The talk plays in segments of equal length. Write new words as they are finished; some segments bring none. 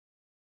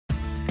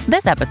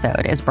This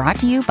episode is brought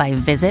to you by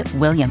Visit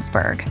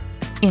Williamsburg.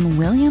 In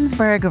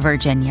Williamsburg,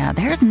 Virginia,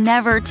 there's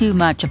never too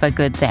much of a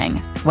good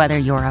thing. Whether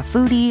you're a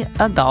foodie,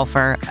 a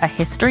golfer, a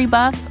history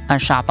buff, a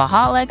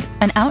shopaholic,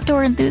 an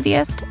outdoor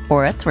enthusiast,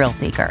 or a thrill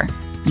seeker,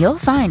 you'll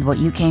find what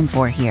you came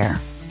for here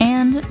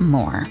and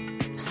more.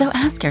 So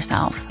ask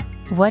yourself,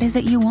 what is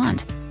it you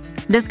want?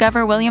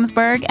 Discover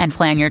Williamsburg and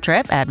plan your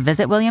trip at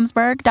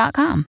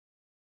visitwilliamsburg.com.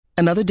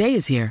 Another day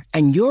is here,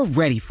 and you're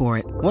ready for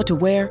it. What to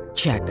wear?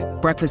 Check.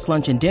 Breakfast,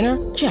 lunch, and dinner?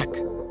 Check.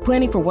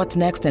 Planning for what's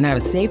next and how to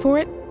save for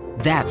it?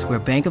 That's where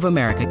Bank of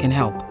America can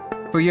help.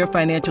 For your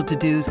financial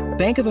to-dos,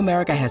 Bank of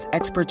America has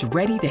experts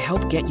ready to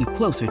help get you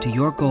closer to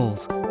your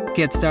goals.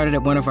 Get started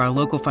at one of our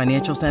local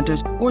financial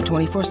centers or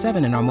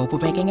 24/7 in our mobile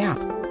banking app.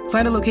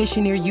 Find a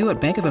location near you at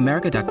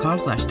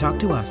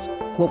bankofamerica.com/talktous.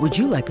 What would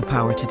you like the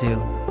power to do?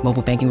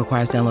 Mobile banking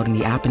requires downloading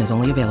the app and is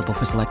only available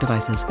for select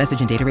devices.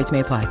 Message and data rates may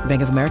apply.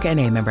 Bank of America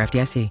N.A., member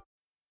FDIC.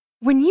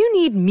 When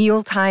you need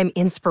mealtime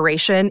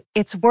inspiration,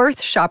 it's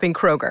worth shopping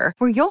Kroger,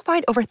 where you'll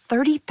find over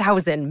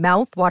 30,000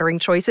 mouth-watering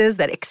choices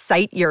that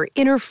excite your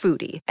inner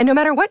foodie. And no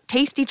matter what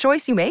tasty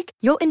choice you make,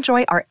 you'll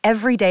enjoy our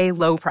everyday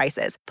low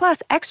prices,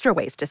 plus extra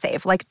ways to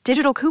save, like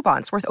digital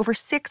coupons worth over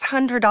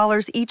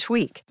 $600 each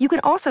week. You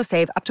can also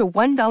save up to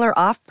 $1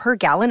 off per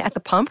gallon at the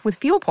pump with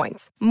fuel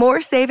points.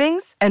 More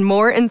savings and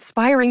more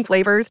inspiring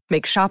flavors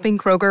make shopping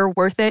Kroger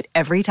worth it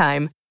every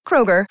time.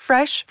 Kroger,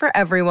 fresh for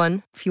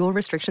everyone. Fuel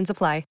restrictions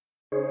apply.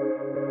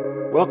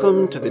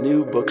 Welcome to the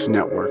New Books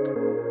Network.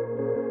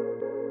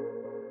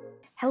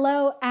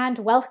 Hello and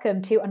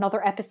welcome to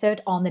another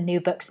episode on the New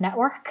Books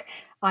Network.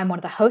 I'm one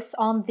of the hosts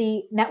on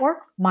the network.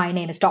 My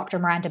name is Dr.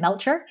 Miranda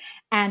Melcher,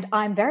 and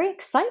I'm very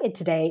excited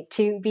today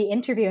to be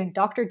interviewing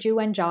Dr.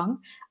 Juwen Zhang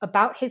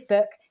about his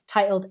book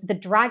titled The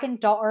Dragon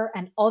Daughter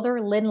and Other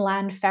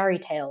Linlan Fairy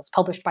Tales,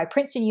 published by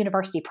Princeton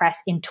University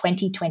Press in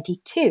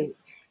 2022.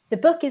 The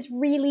book is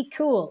really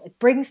cool. It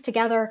brings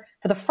together,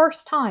 for the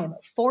first time,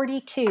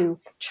 42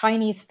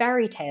 Chinese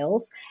fairy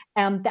tales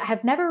that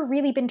have never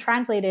really been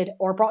translated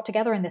or brought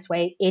together in this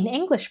way in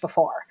English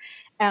before.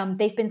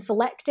 They've been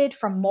selected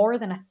from more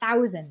than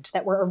 1,000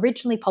 that were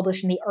originally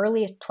published in the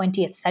early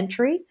 20th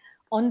century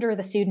under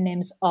the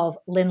pseudonyms of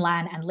Lin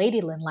Lan and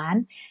Lady Lin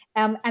Lan.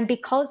 And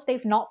because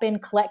they've not been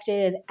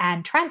collected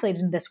and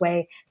translated in this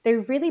way,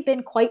 they've really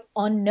been quite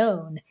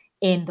unknown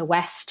in the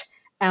West.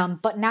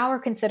 But now are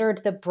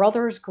considered the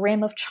Brothers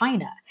Grimm of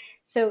China.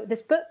 So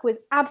this book was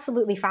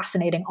absolutely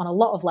fascinating on a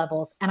lot of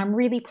levels, and I'm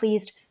really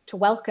pleased to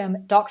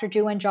welcome Dr.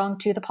 Juwen Zhang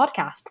to the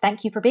podcast.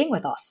 Thank you for being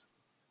with us.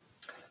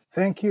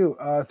 Thank you.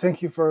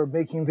 Thank you for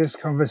making this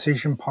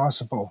conversation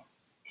possible.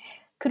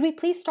 Could we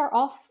please start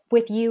off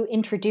with you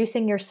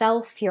introducing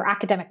yourself, your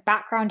academic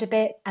background a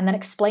bit, and then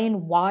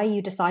explain why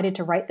you decided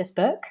to write this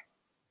book?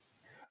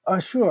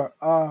 Sure.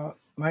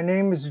 My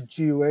name is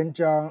Juwen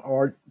Zhang,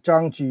 or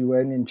Zhang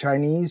Juwen in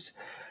Chinese.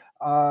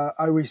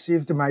 I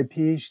received my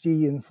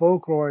PhD in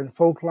folklore and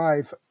folk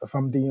life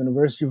from the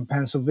University of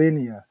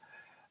Pennsylvania.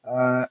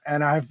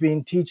 And I've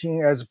been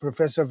teaching as a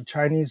professor of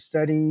Chinese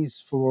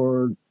studies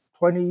for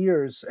 20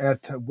 years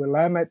at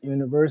Willamette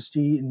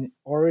University in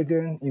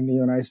Oregon in the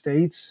United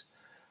States,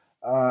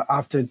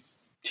 after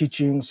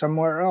teaching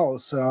somewhere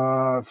else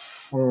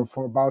for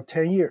about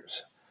 10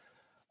 years.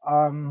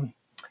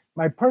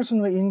 My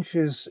personal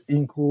interests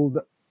include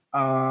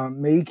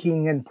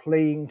making and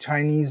playing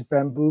Chinese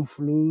bamboo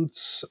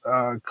flutes,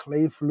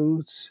 clay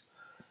flutes,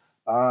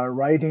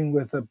 writing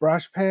with a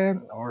brush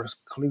pen or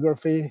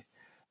calligraphy,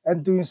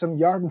 and doing some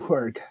yard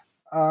work.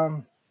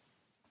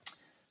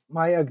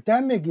 My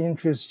academic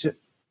interest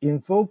in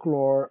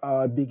folklore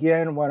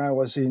began when I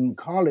was in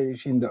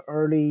college in the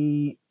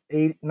early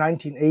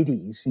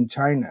 1980s in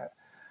China.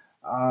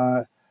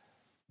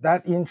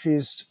 That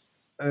interest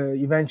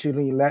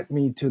eventually led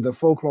me to the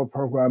folklore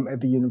program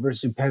at the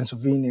University of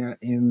Pennsylvania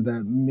in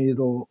the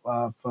middle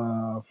of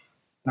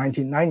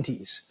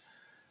 1990s.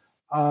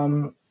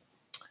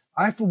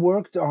 I've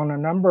worked on a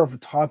number of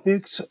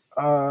topics,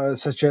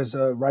 such as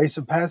rites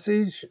of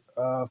passage,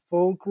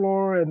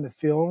 folklore and the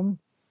film,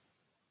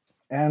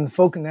 and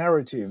folk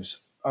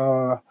narratives.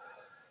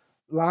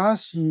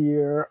 Last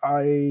year,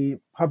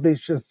 I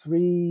published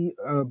 3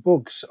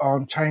 books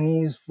on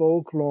Chinese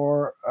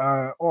folklore,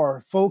 or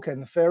folk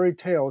and fairy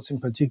tales in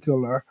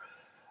particular,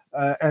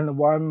 and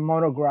one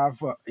monograph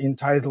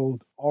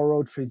entitled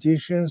Oral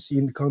Traditions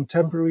in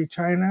Contemporary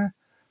China,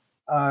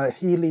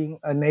 Healing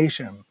a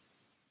Nation.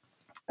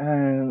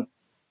 And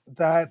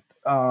that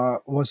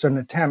was an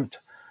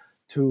attempt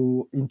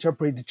to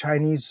interpret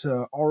Chinese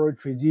oral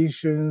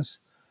traditions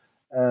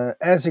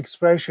as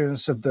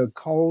expressions of the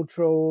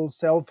cultural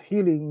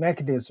self-healing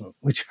mechanism,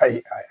 which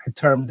I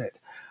termed it,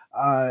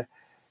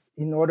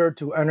 in order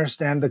to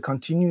understand the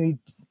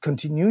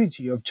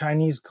continuity of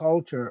Chinese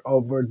culture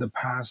over the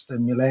past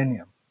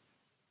millennium.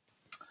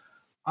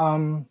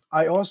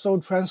 I also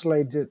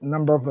translated a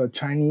number of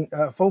Chinese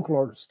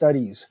folklore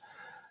studies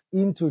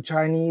into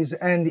Chinese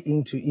and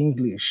into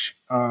English,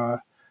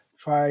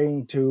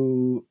 trying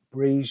to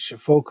bridge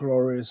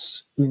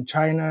folklorists in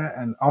China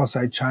and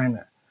outside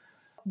China.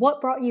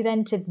 What brought you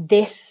then to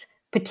this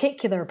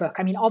particular book?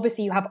 I mean,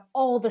 obviously you have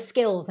all the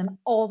skills and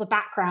all the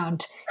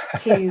background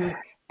to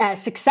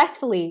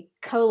successfully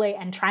collate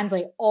and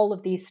translate all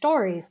of these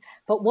stories,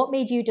 but what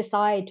made you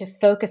decide to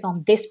focus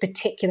on this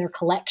particular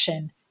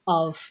collection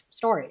of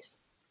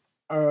stories?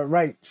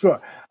 Right, sure.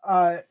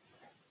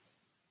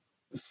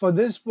 For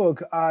this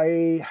book,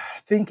 I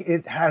think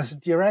it has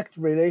direct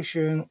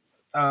relation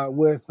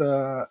with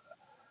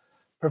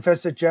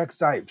Professor Jack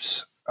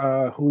Zipes,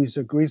 who is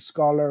a Greek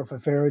scholar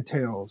of fairy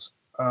tale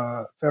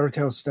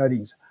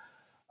studies.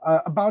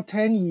 About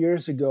 10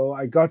 years ago,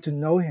 I got to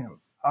know him,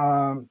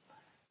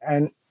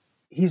 and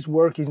his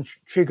work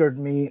triggered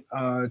me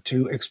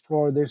to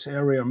explore this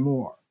area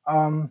more.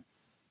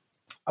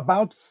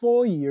 About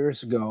 4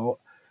 years ago,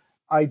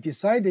 I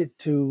decided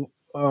to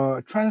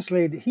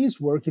translate his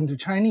work into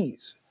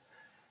Chinese.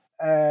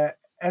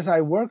 As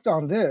I worked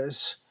on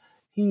this,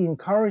 he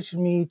encouraged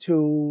me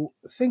to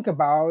think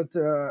about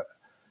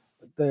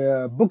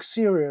the book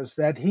series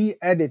that he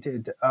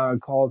edited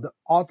called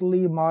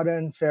Oddly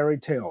Modern Fairy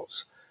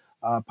Tales,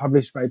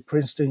 published by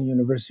Princeton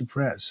University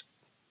Press.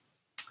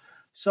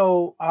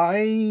 So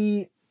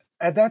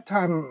at that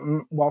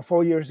time,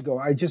 4 years ago,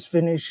 I just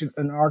finished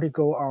an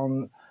article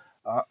on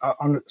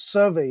a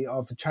survey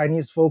of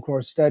Chinese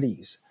folklore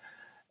studies.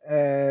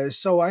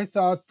 So I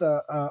thought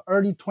the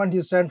early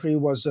 20th century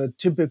was a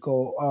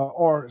typical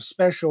or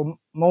special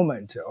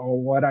moment,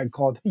 or what I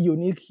call the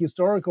unique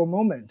historical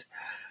moment.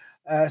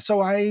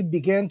 So I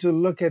began to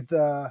look at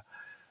the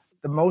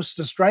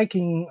most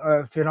striking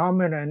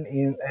phenomenon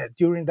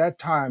during that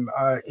time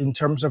in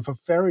terms of a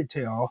fairy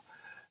tale.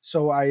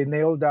 So I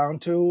nailed down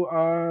to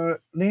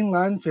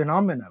Linglan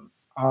phenomenon,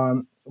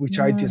 which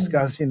I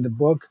discuss in the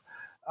book.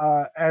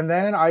 And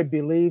then I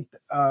believed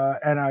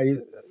and I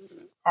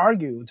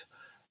argued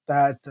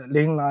that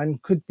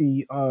Linglan could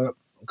be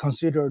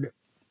considered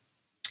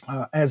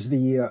as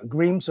the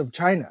Grimm's of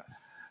China.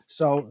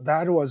 So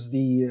that was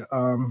the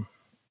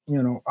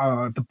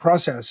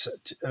process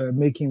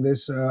making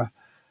this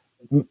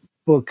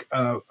book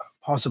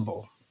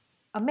possible.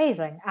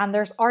 Amazing. And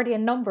there's already a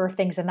number of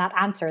things in that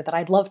answer that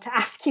I'd love to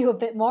ask you a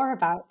bit more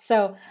about.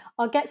 So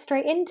I'll get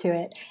straight into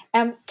it.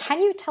 Can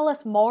you tell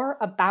us more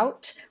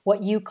about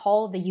what you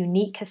call the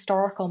unique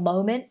historical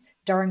moment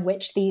during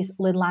which these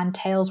Linglan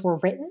tales were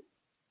written?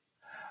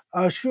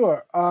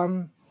 Sure.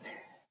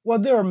 Well,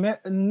 there are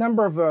a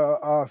number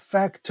of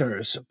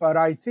factors, but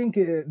I think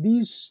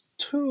these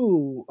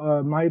two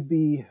might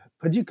be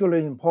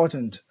particularly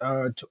important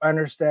to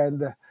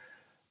understand the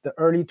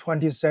early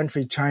 20th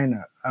century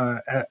China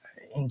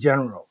in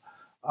general.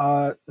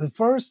 The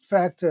first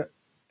fact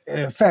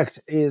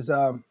is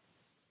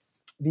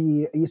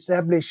the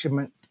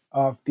establishment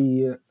of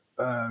the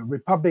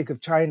Republic of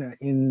China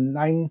in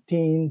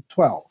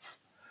 1912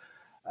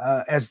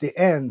 as the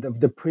end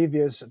of the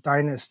previous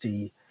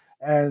dynasty,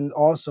 and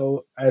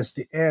also as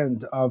the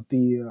end of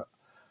the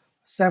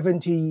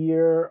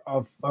 70-year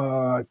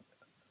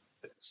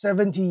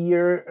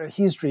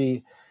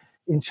history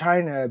in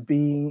China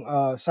being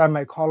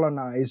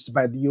semi-colonized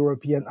by the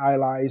European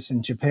allies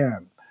in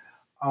Japan.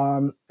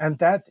 And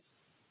that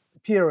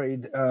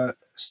period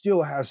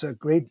still has a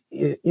great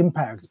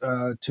impact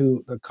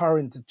to the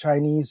current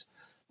Chinese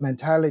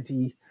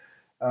mentality,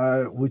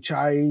 which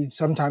I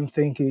sometimes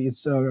think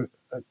is a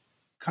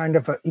kind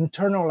of an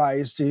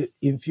internalized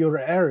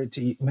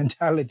inferiority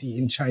mentality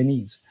in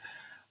Chinese.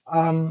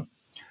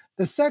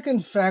 The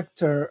second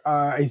factor,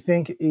 I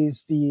think,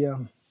 is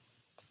the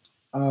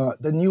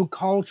new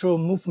cultural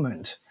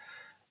movement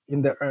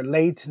in the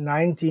late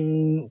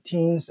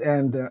 1910s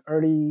and the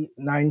early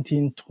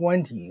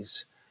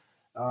 1920s,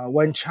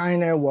 when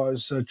China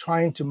was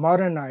trying to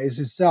modernize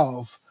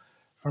itself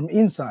from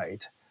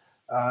inside,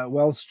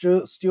 while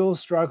still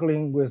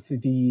struggling with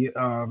the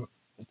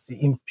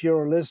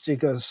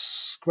imperialistic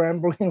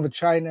scrambling of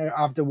China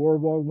after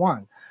World War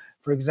I.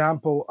 For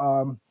example,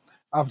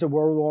 after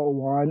World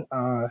War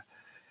I,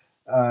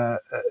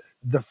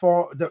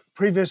 the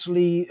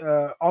previously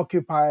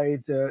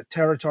occupied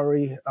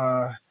territory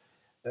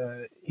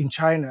in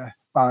China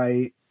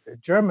by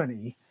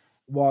Germany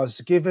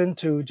was given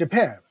to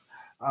Japan,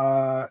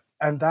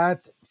 and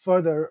that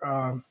further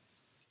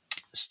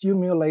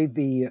stimulate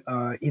the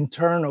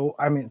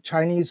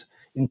Chinese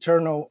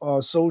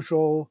internal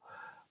social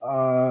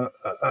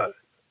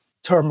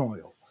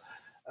turmoil.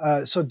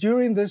 So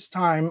during this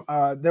time,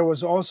 there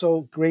was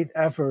also great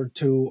effort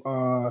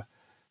to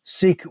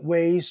seek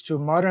ways to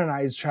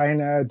modernize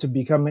China to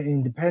become an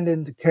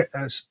independent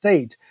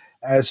state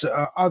as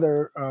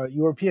other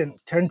European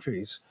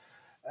countries.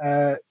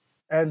 And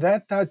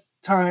at that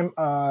time,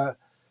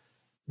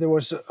 there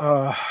was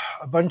a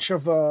bunch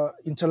of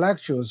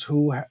intellectuals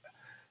who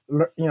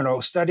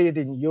studied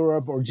in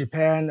Europe or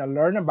Japan and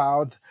learned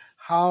about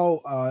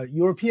how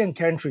European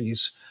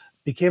countries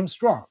became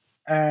strong.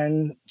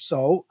 And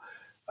so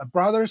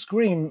Brothers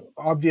Grimm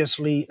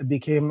obviously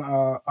became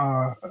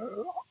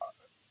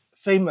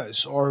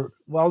famous or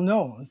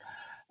well-known.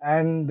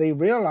 And they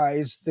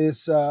realized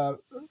this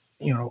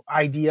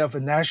idea of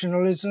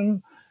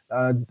nationalism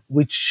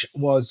which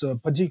was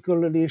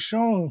particularly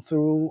shown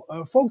through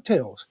folk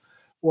tales,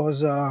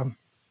 was an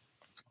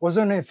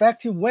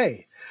effective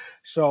way.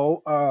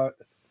 So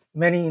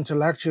many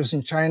intellectuals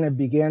in China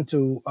began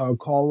to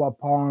call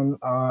upon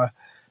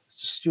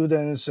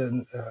students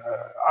and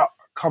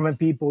common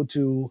people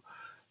to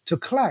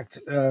collect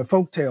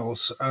folk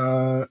tales,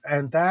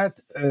 and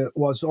that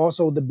was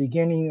also the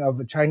beginning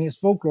of Chinese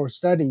folklore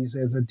studies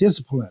as a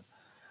discipline.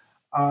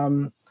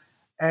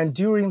 And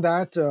during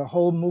that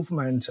whole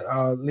movement,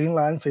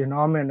 Linglan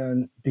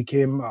phenomenon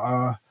became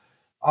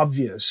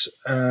obvious,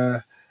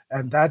 and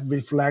that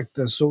reflect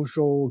the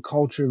social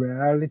cultural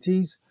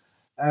realities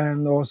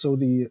and also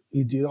the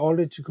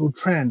ideological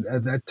trend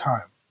at that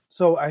time.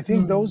 So I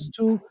think those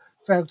two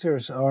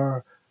factors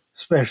are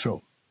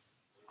special.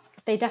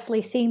 They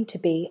definitely seem to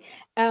be.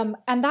 And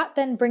that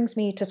then brings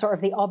me to sort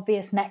of the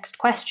obvious next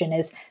question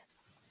is,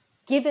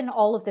 given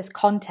all of this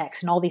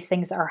context and all these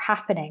things that are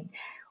happening,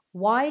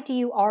 why do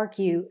you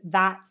argue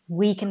that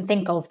we can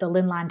think of the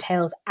Linlan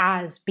Tales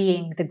as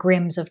being the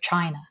Grimms of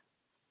China?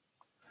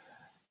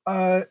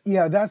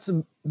 Yeah, that's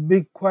a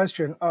big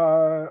question.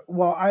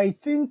 Well, I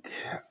think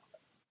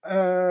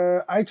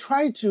I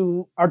try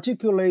to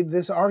articulate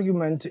this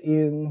argument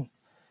in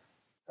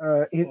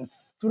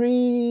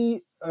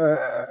three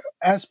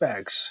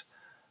aspects.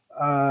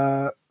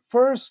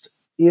 First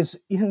is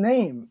in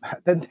name.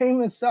 The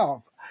name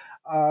itself.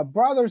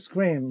 Brothers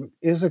Grimm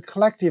is a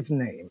collective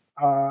name,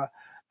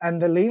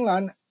 and the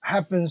Linglan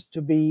happens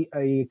to be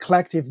a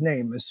collective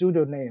name, a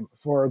pseudonym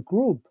for a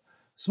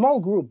small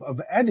group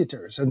of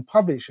editors and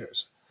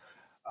publishers.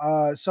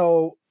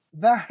 So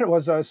that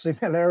was a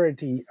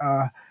similarity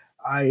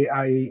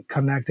I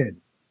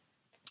connected.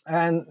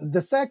 And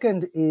the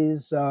second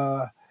is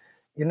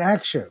in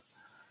action.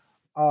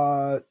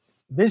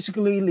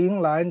 Basically,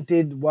 Linglan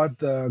did what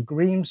the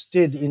Grimms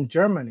did in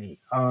Germany,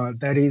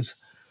 that is,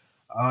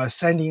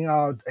 sending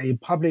out a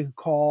public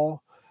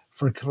call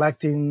for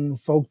collecting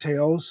folk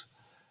tales,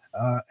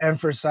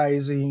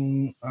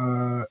 emphasizing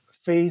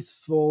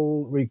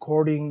faithful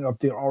recording of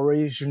the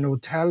original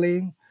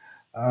telling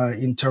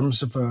in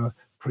terms of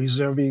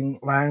preserving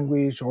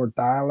language or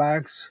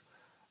dialects,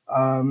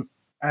 and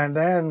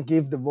then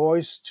give the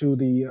voice to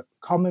the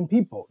common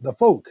people, the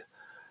folk,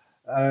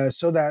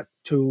 so that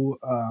to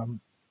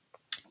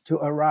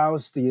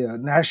arouse the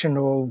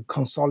national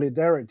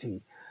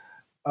solidarity.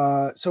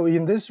 So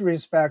in this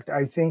respect,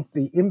 I think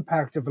the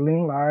impact of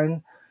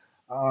Linglan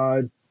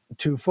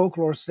to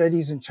folklore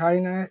studies in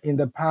China in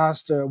the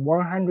past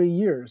 100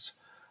 years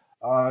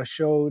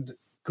showed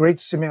great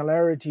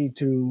similarity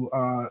to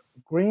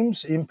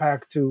Grimm's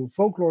impact to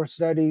folklore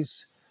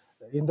studies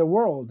in the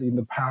world in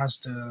the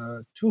past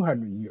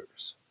 200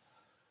 years.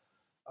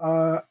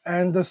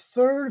 And the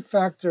third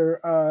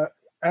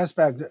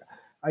aspect,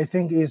 I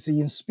think, is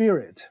in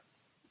spirit,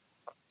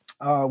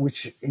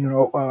 which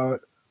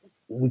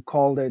we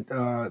called it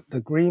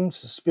the Grimm's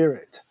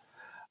spirit.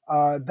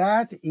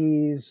 That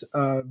is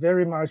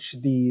very much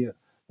the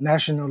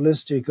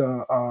nationalistic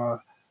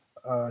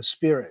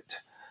spirit.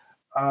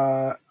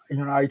 I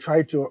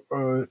try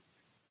to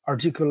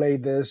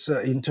articulate this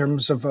in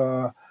terms of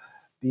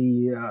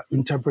the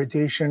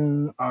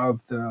interpretation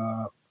of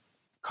the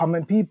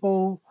common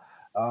people,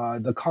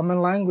 the common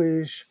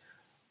language,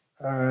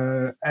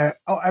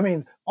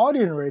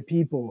 ordinary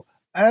people,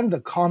 and the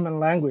common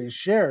language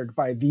shared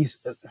by these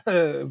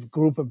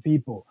group of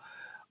people,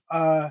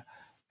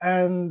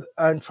 and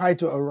try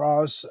to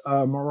arouse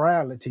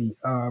morality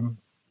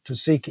to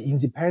seek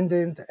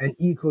independent and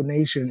equal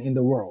nation in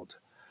the world.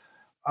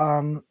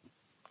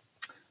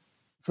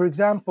 For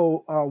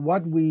example,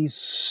 what we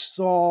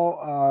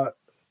saw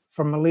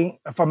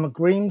from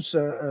Grimm's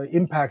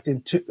impact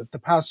in the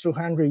past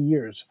 200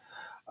 years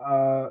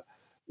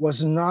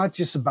was not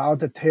just about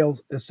the tale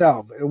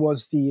itself. It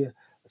was the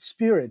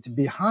spirit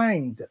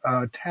behind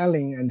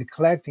telling and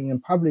collecting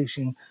and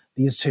publishing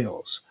these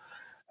tales.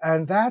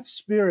 And that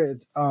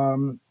spirit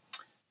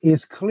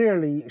is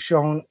clearly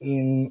shown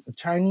in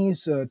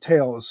Chinese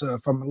tales,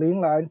 from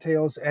Linglan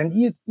tales, and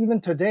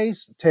even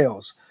today's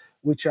tales,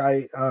 which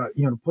I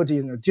put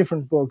in a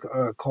different book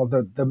called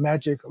The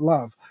Magic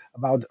Love,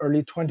 about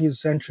early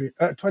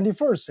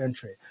 21st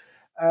century.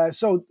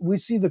 So we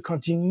see the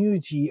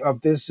continuity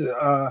of this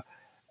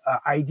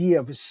idea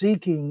of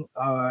seeking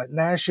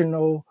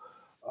national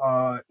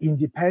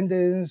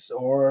independence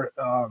or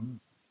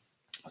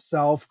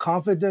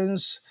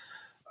self-confidence,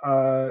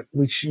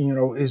 which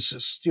is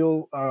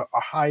still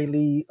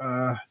highly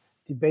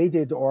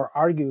debated or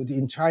argued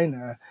in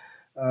China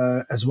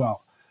as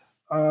well.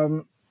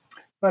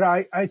 But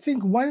I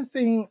think one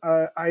thing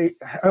I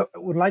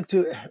would like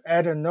to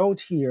add a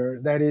note here,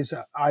 that is,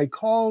 I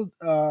called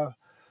the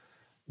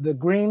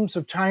Grimms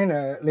of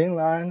China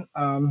Linglan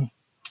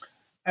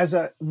as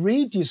a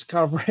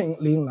rediscovering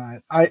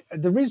Linglan.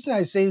 The reason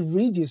I say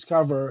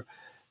rediscover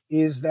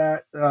is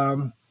that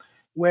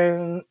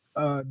when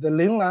the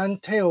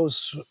Linglan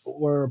tales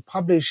were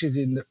published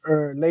in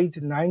the late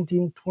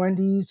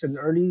 1920s and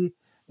early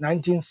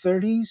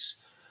 1930s,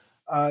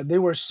 they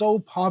were so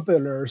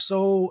popular,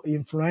 so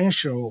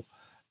influential,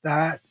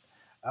 that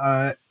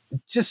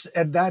just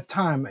at that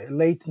time,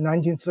 late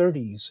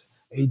 1930s,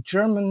 a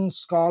German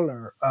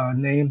scholar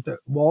named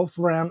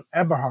Wolfram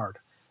Eberhard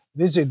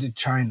visited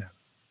China.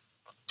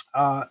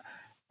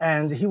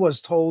 And he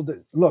was told,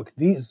 look,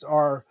 these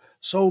are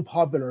so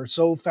popular,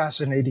 so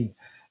fascinating.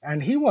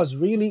 And he was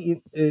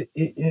really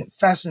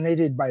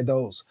fascinated by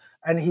those.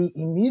 And he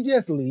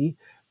immediately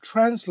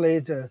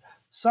translated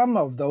some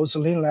of those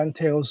Linlan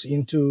tales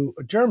into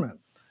German.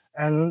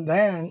 And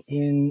then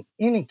in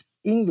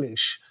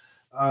English,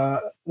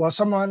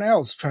 someone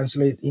else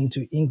translate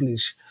into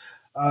English.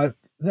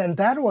 Then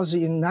that was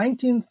in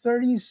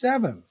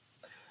 1937.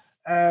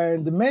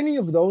 And many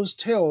of those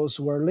tales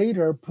were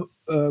later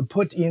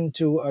put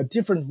into a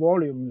different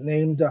volume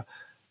named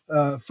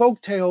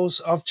Folk Tales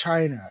of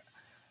China.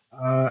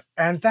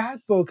 And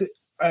that book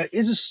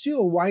is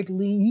still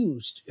widely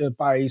used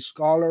by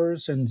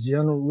scholars and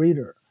general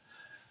reader.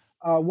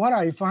 What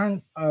I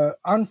found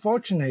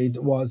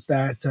unfortunate was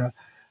that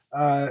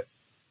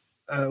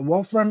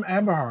Wolfram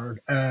Eberhard,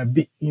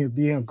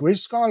 being a great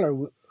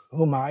scholar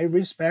whom I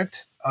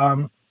respect,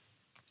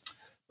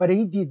 but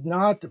he did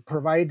not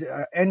provide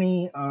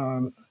any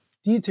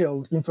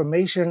detailed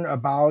information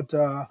about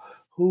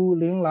who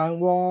Linlan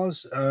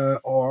was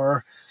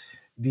or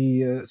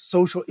the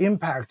social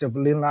impact of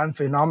Linlan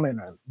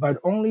phenomenon, but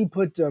only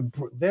put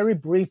very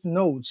brief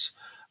notes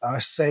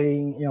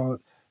saying,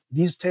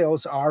 these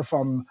tales are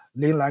from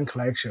Linlan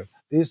collection,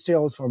 these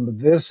tales from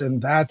this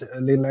and that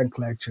Linlan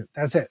collection.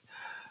 That's it.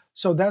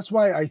 So that's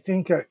why I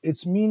think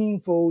it's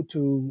meaningful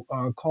to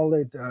call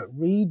it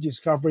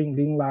rediscovering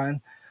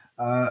Linlan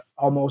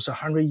almost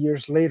 100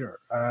 years later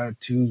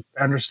to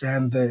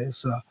understand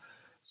this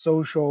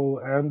social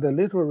and the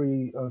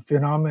literary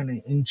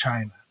phenomenon in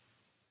China.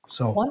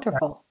 So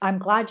wonderful. I'm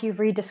glad you've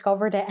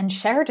rediscovered it and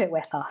shared it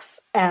with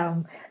us.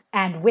 And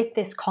with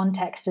this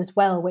context as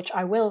well, which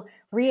I will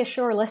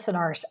reassure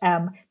listeners,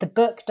 the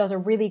book does a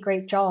really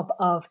great job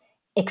of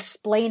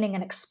explaining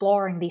and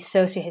exploring these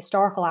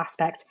socio-historical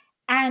aspects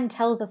and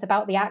tells us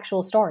about the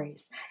actual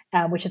stories,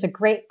 which is a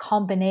great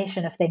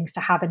combination of things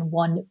to have in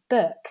one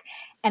book.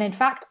 And in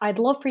fact, I'd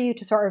love for you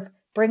to sort of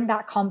bring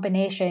that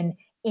combination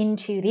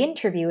into the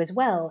interview as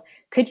well.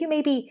 Could you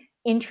maybe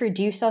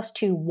introduce us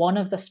to one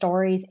of the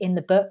stories in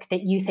the book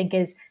that you think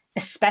is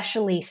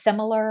especially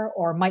similar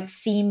or might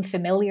seem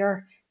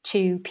familiar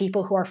to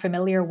people who are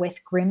familiar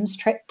with Grimm's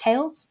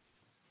tales?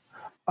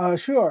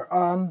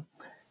 Sure.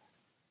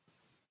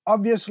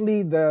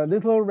 Obviously, the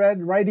Little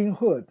Red Riding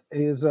Hood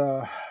is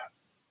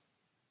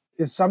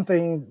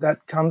something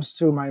that comes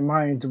to my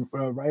mind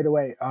right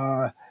away.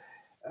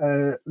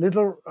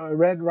 Little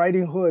Red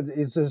Riding Hood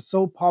is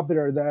so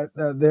popular that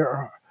there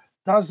are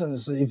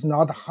dozens, if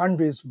not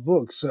hundreds, of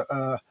books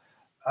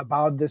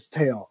about this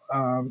tale.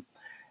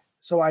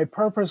 So I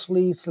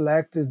purposely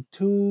selected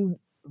two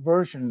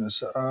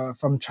versions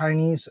from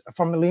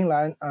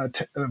Linlan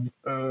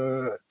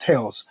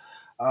tales.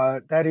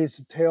 That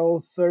is tale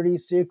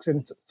 36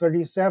 and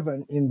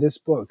 37 in this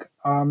book.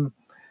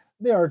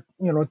 They are,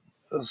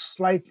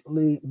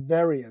 slightly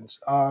variant.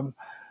 What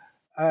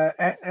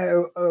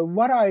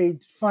I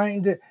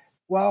find,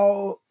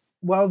 while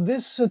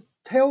this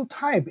tale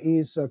type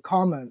is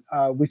common,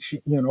 which,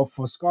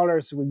 for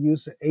scholars, we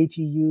use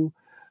ATU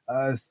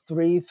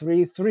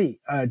 333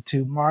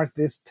 to mark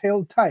this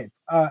tale type.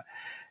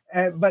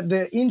 But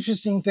the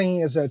interesting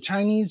thing is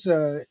Chinese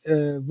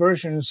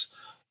versions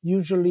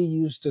usually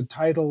use the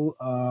title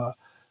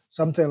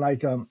something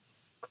like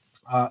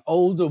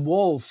Old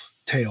Wolf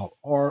Tale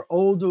or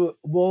Old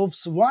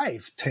Wolf's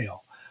Wife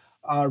Tale,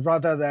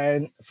 rather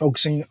than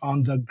focusing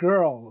on the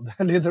girl,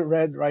 the Little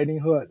Red Riding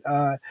Hood.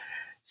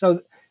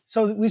 So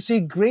we see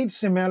great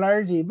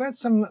similarity, but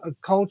some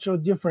cultural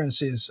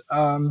differences.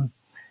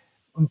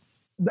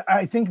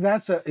 I think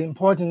that's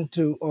important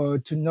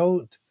to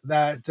note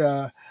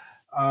that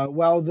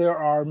while there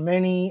are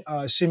many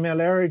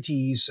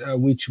similarities,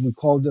 which we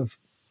call the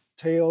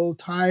tale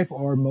type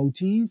or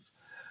motif,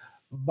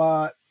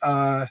 but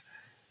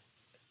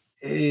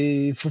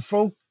for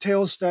folk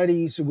tale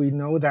studies, we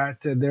know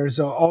that there's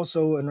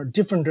also a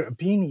different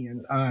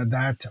opinion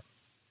that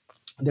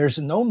there's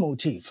no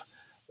motif.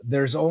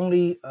 There's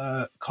only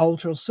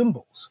cultural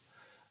symbols.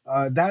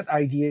 That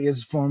idea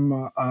is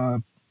from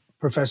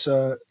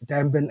Professor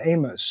Danbin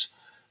Amos,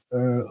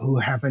 who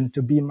happened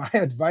to be my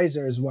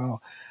advisor as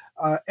well.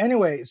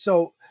 Anyway,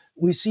 so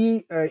we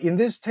see in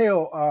this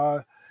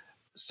tale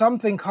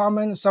something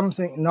common,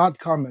 something not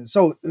common.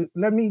 So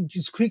let me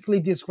just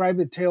quickly describe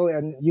the tale,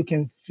 and you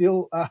can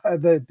feel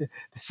the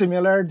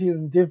similarities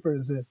and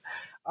differences.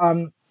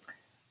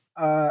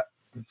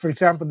 For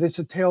example, this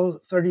is tale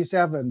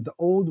 37, The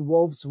Old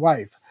Wolf's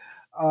Wife.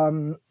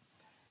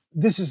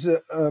 This is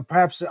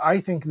perhaps,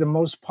 I think, one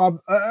of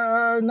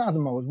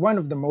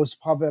the most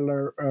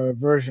popular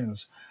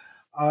versions.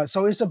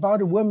 So it's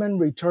about a woman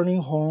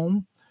returning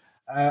home.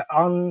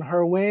 On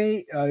her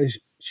way,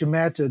 she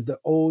met the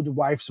old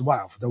wife's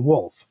wife, the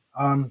wolf.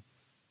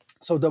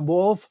 So the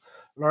wolf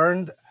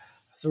learned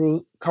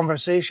through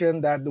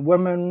conversation that the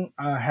woman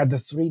had the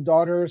three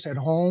daughters at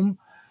home,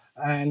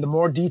 and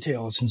more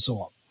details and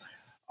so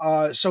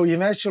on. So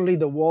eventually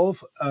the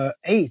wolf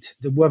ate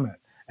the woman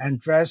and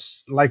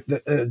dressed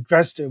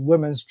the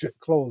women's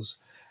clothes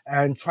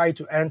and tried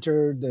to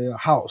enter the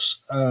house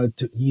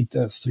to eat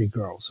the three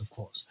girls, of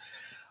course.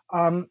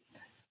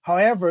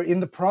 However,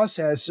 in the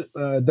process,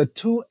 the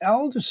two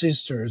elder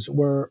sisters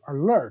were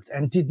alert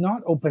and did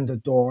not open the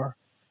door,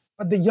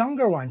 but the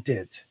younger one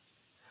did.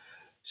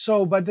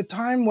 So by the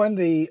time when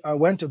they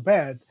went to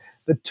bed,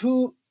 the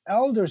two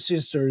elder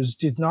sisters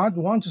did not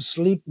want to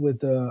sleep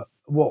with the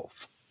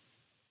wolf,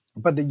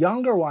 but the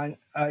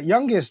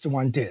youngest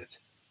one did.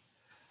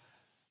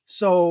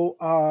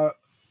 So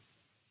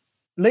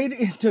late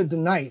into the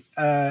night,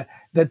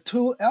 the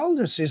two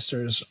elder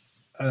sisters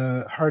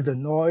heard a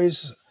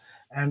noise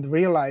and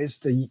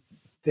realized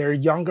their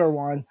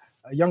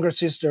younger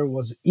sister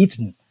was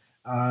eaten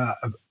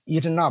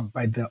up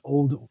by the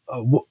old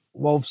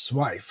wolf's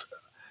wife.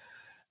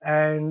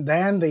 And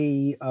then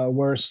they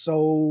were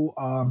so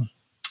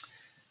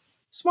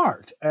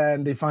smart,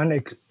 and they found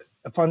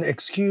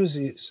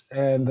excuses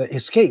and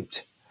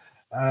escaped,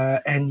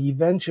 and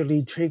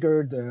eventually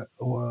triggered the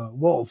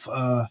wolf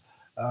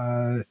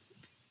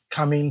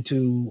coming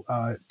to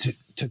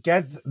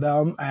get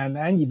them, and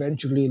then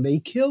eventually they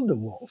killed the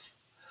wolf.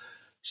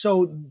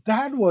 So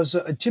that was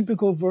a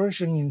typical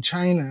version in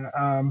China.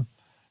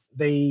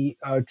 They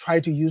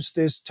tried to use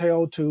this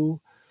tale to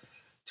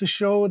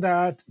show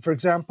that, for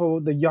example,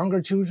 the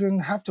younger children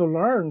have to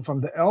learn from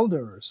the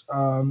elders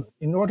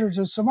in order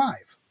to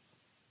survive.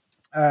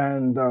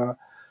 And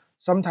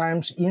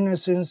sometimes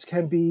innocence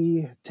can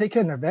be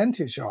taken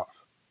advantage of.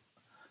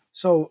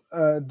 So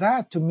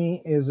that to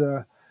me is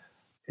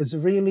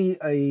really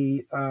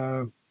a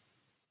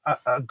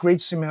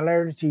great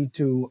similarity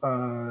to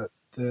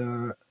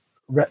the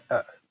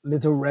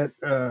Little Red,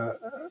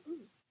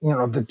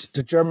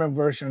 the German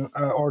version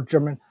or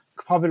German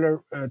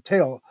popular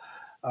tale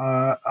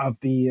of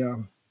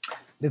the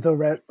Little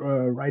Red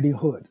Riding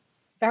Hood.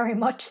 Very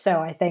much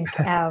so, I think.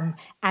 And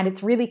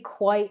it's really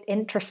quite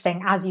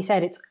interesting. As you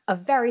said, it's a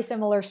very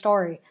similar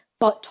story,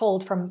 but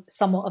told from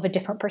somewhat of a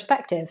different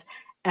perspective,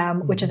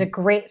 which is a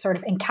great sort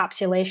of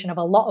encapsulation of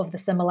a lot of the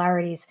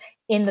similarities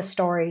in the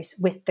stories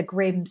with the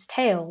Grimm's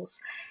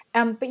tales.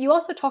 But you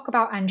also talk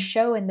about and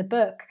show in the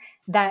book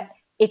that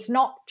it's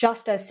not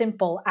just as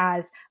simple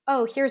as,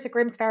 oh, here's a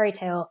Grimm's fairy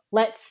tale,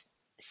 let's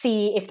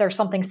see if there's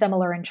something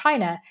similar in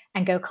China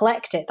and go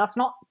collect it. That's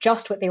not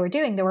just what they were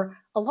doing. There were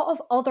a lot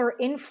of other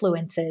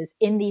influences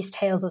in these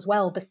tales as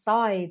well,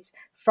 besides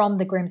from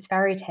the Grimm's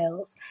fairy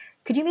tales.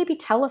 Could you maybe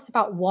tell us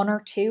about one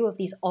or two of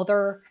these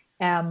other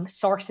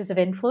sources of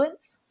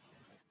influence?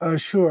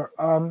 Sure.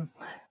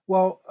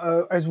 Well,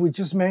 as we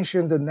just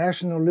mentioned, the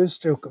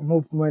nationalistic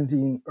movement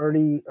in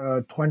early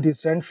 20th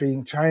century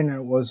in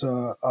China was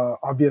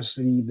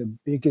obviously the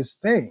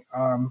biggest thing.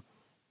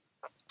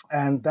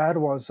 And that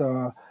was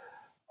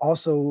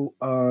also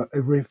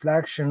a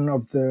reflection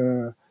of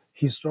the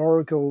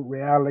historical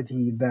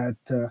reality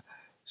that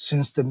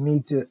since the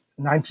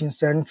mid-19th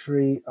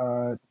century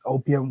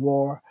Opium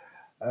War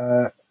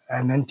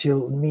and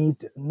until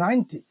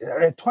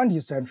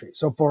mid-20th century,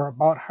 so for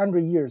about 100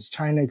 years,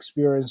 China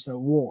experienced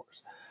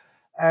wars.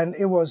 And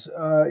it was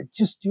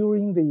just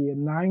during the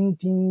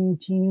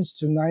 19-teens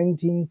to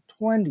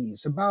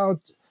 1920s,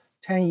 about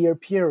 10-year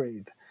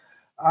period,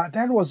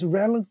 that was a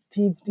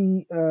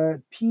relatively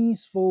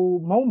peaceful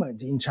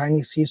moment in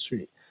Chinese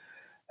history.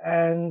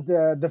 And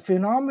the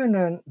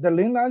phenomenon, the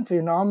Linglan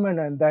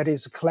phenomenon, that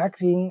is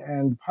collecting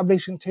and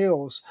publishing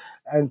tales,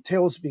 and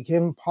tales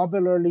became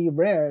popularly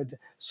read,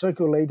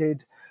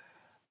 circulated,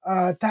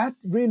 that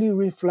really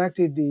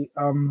reflected the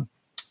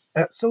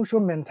social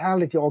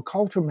mentality or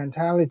cultural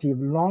mentality of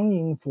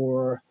longing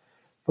for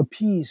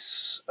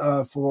peace,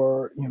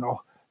 for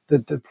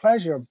the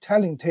pleasure of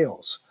telling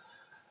tales.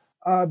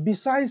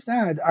 Besides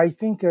that, I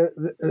think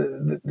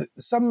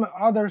some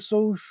other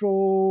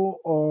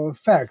social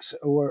facts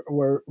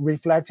were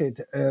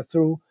reflected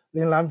through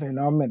Linglan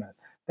phenomenon.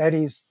 That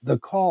is the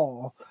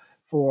call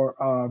for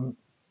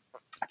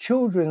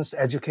children's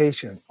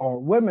education or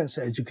women's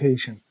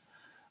education.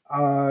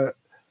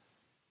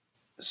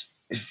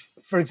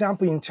 For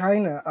example, in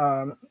China,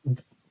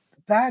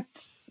 that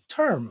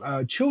term,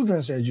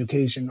 children's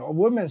education or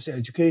women's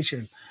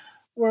education,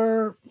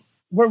 were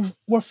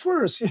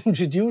first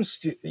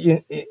introduced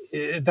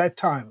at that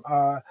time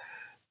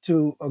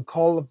to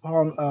call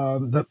upon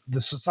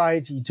the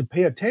society to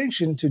pay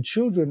attention to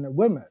children and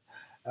women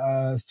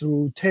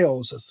through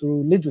tales,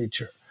 through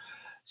literature.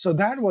 So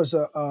that was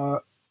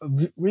a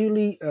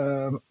really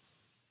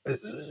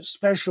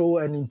special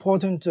and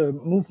important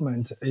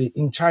movement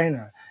in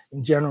China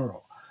in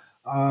general.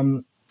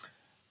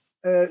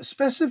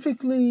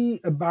 Specifically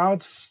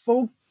about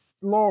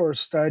folklore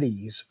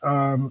studies,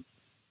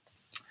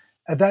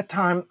 at that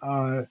time,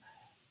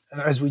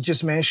 as we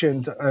just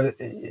mentioned,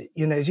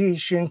 in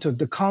addition to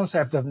the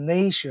concept of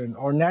nation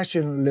or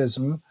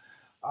nationalism,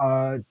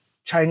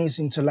 Chinese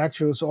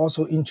intellectuals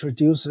also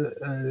introduced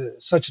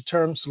such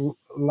terms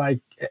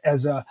like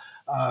as a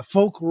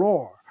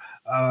folklore,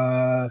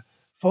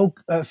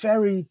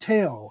 fairy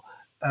tale,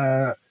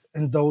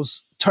 in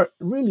those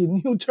really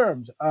new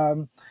terms.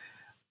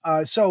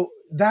 So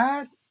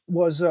that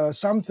was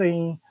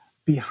something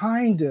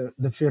behind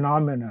the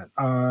phenomenon,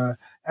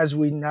 as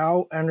we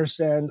now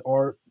understand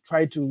or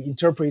try to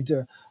interpret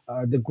the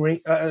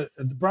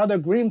Brother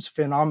Grimm's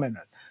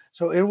phenomenon.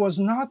 So it was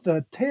not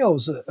the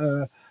tales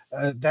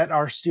that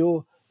are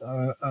still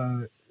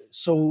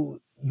so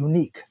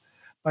unique,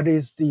 but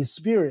it's the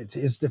spirit,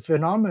 it's the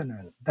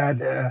phenomenon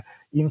that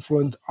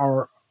influenced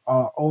our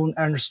own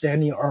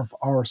understanding of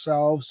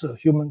ourselves,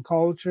 human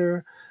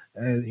culture,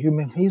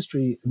 human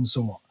history, and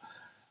so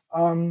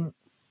on.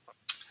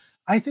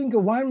 I think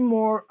one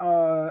more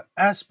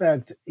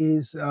aspect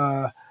is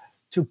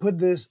to put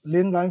this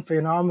Linlan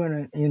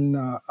phenomenon in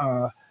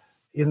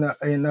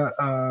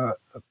a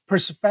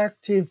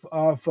perspective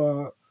of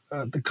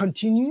the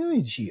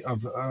continuity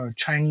of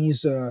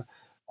Chinese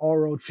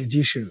oral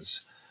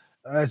traditions.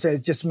 As I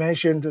just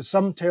mentioned,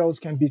 some tales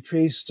can be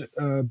traced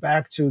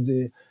back to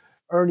the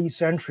early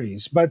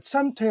centuries, but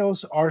some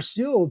tales are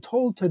still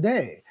told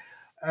today.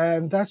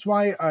 And that's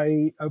why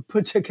I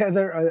put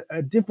together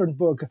a different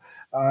book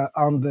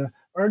on the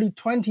early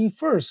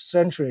 21st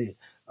century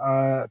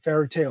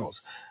fairy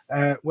tales,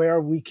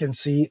 where we can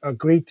see a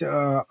great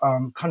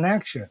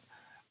connection.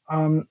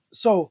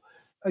 So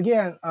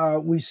again,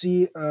 we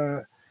see,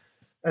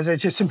 as I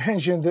just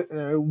mentioned,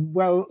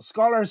 well,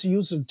 scholars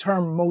use the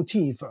term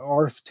motif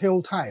or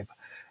tale type.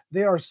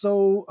 They are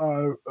so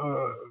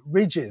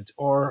rigid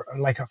or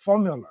like a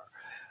formula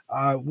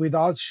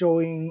without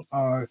showing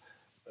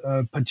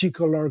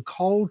particular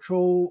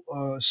cultural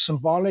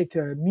symbolic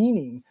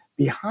meaning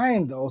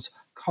behind those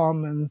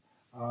common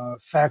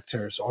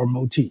factors or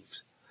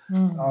motifs.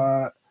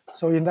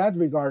 So in that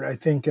regard, I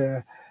think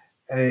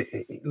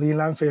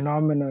Linlan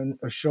phenomenon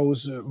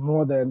shows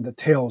more than the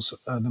tales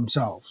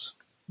themselves.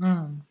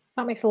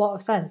 That makes a lot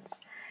of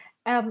sense.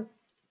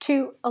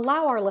 To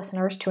allow our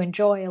listeners to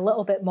enjoy a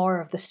little bit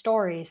more of the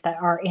stories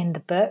that are in the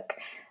book,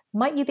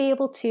 might you be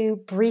able to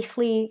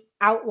briefly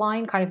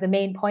outline kind of the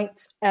main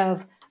points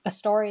of a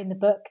story in the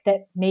book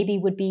that maybe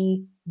would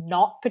be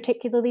not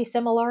particularly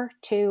similar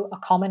to a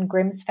common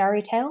Grimm's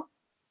fairy tale?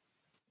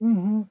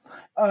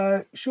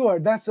 Sure.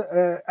 That's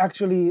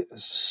actually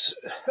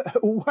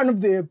one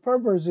of the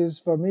purposes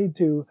for me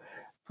to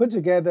put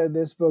together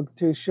this book,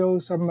 to show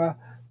some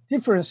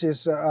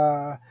differences,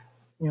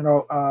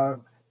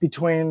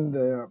 between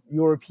the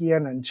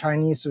European and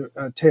Chinese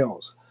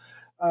tales.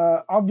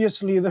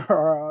 Obviously, there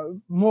are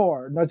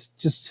more, not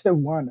just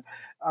one.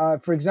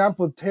 For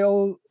example,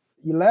 tale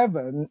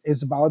 11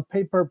 is about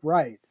Paper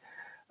Bride,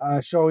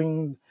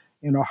 showing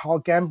how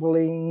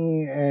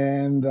gambling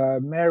and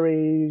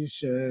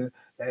marriage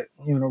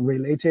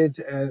related.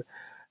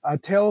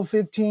 Tale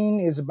 15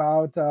 is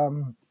about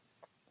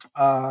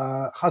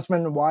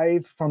husband and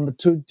wife from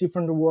two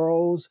different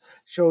worlds,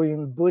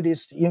 showing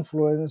Buddhist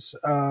influence.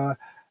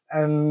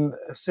 And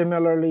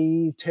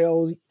similarly,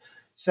 tale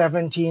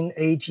 17,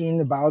 18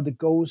 about the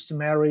ghost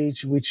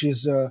marriage, which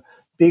is a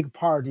big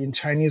part in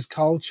Chinese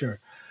culture.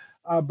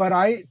 But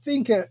I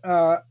think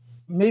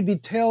maybe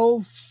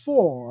tale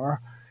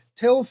 4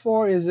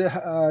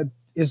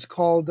 is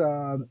called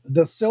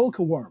The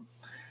Silkworm.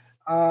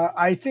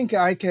 I think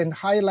I can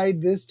highlight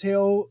this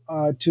tale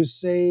to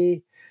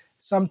say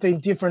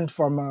something different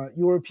from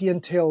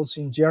European tales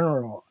in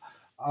general.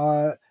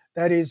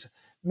 That is,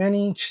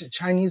 many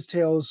Chinese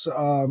tales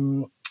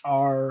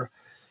are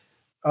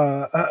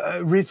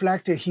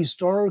reflect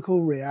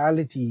historical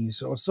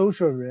realities or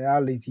social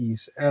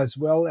realities, as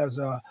well as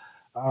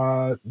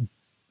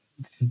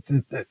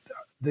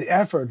the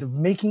effort of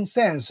making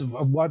sense of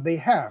what they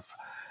have.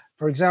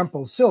 For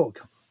example,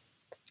 silk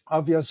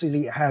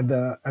obviously had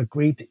a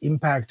great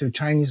impact to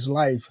Chinese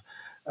life,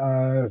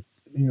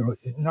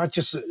 not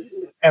just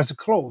as a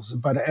clothes,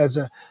 but as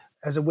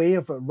a way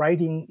of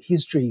writing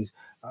history.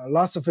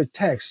 Lots of the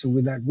texts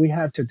that we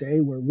have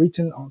today were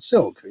written on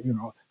silk,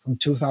 from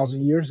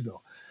 2,000 years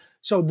ago.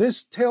 So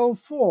this tale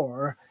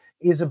 4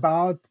 is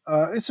about,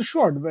 it's a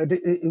short, but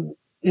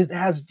it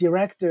has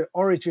direct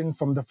origin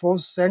from the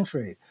 4th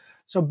century.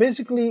 So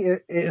basically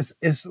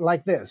it's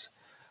like this.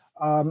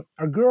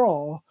 A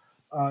girl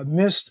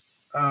missed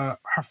her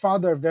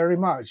father very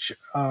much,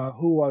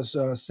 who was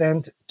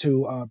sent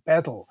to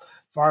battle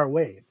far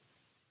away.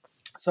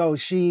 So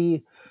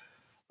she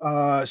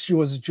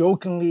was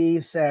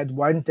jokingly said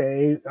one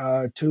day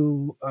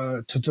to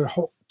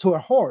a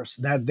horse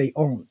that they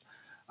owned,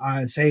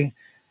 saying,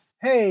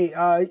 "Hey,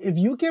 if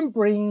you can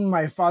bring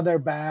my father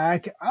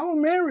back, I'll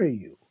marry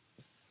you."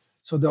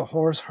 So the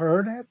horse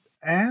heard it,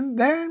 and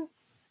then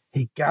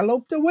he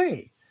galloped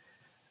away.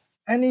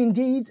 And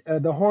indeed,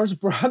 the horse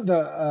brought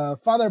the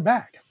father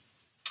back.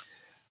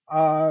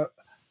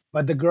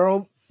 But the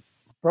girl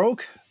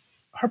broke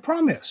her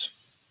promise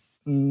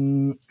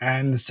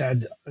and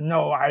said,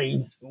 "No,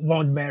 I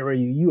won't marry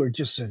you. You are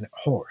just a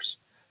horse."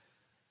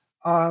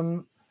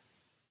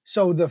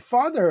 So the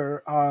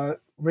father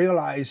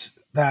realize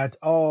that,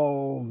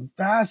 oh,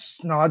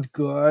 that's not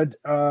good.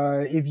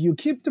 If you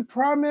keep the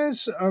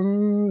promise,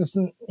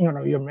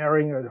 you're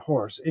marrying a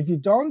horse. If you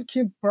don't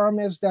keep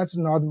promise, that's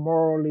not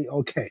morally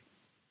okay.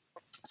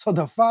 So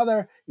the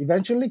father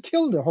eventually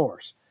killed the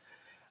horse,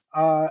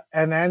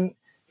 and then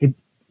he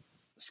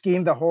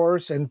skinned the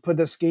horse and put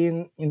the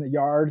skin in the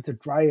yard to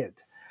dry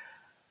it.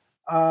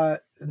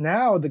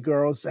 Now the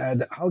girl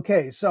said,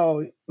 okay,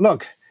 so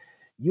look,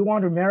 you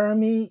want to marry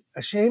me?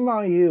 Shame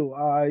on you.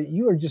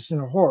 You are just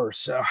a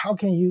horse. How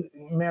can you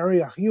marry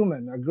a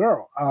human, a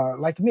girl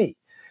like me?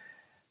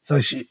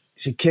 So she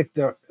kicked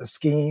the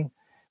skin,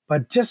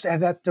 but just at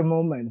that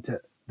moment,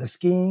 the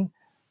skin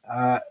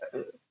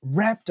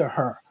wrapped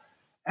her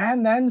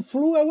and then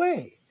flew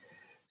away.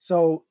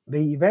 So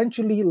they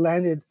eventually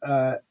landed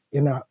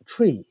in a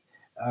tree,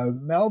 a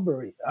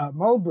mulberry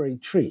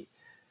tree.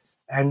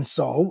 And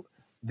so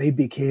they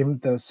became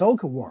the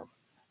silkworm.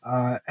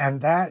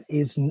 And that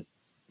is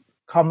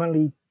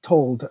commonly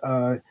told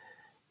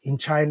in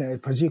China,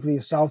 particularly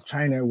South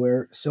China,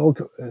 where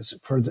silk is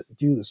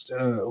produced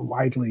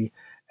widely,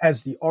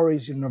 as the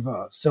origin of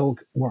a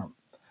silkworm.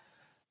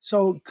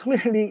 So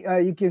clearly,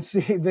 you can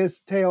see this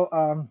tale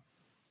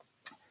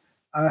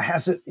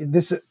has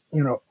this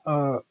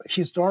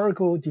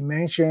historical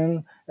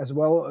dimension as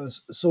well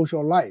as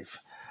social life,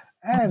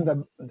 and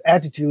the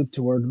attitude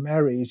toward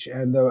marriage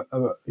and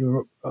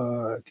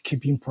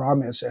keeping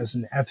promise as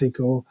an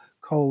ethical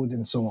code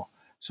and so on.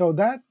 So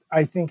that,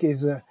 I think,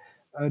 is a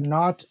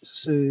not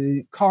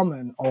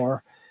common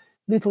or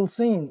little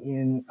thing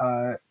in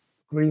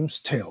Grimm's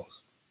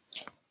tales.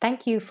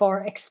 Thank you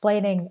for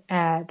explaining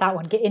that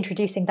one,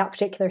 introducing that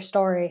particular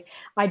story.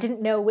 I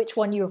didn't know which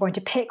one you were going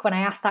to pick when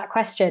I asked that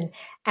question.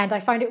 And I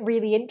found it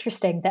really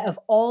interesting that of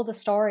all the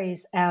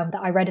stories that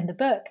I read in the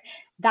book,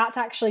 that's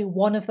actually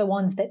one of the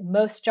ones that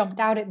most jumped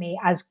out at me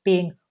as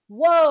being,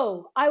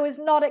 whoa, I was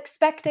not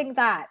expecting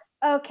that.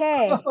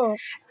 Okay. So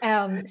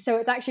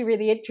it's actually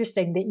really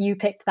interesting that you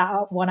picked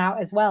that one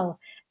out as well,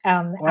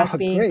 as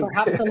being great.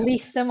 Perhaps the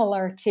least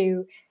similar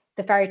to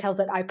the fairy tales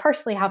that I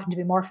personally happen to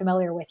be more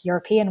familiar with,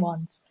 European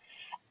ones.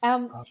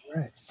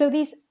 So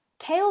these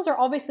tales are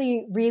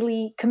obviously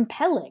really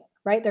compelling,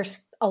 right?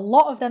 There's a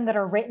lot of them that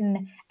are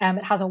written.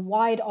 It has a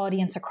wide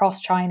audience across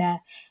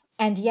China.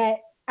 And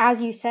yet,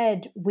 as you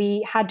said,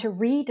 we had to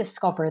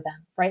rediscover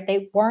them, right?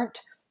 They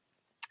weren't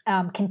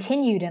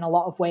continued in a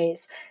lot of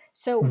ways.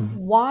 So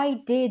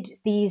why did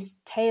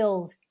these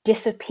tales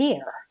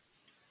disappear?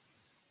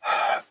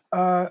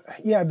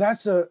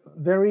 That's a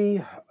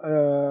very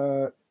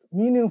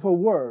meaningful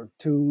word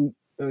to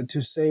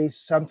say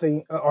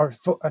something or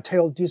a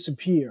tale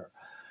disappear.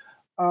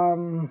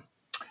 I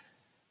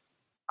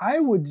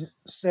would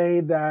say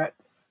that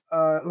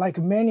like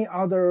many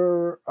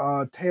other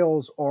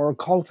tales or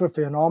cultural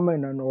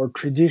phenomenon or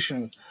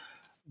tradition,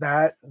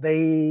 that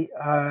they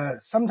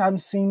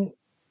sometimes seem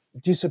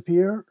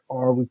disappeared,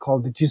 or we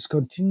call it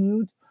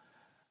discontinued.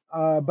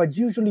 But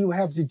usually we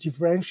have to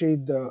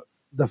differentiate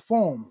the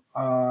form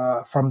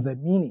from the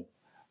meaning,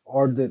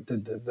 or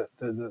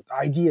the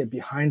idea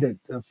behind it,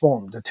 the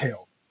form, the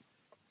tale.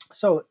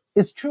 So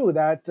it's true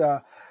that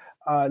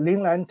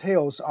Linglan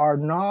tales are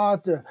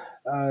not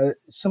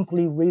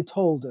simply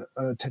retold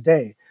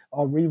today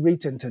or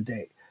rewritten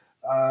today,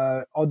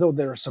 although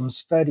there are some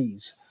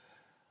studies.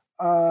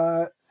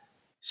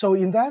 So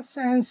in that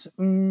sense,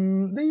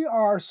 they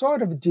are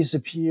sort of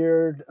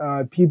disappeared.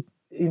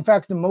 In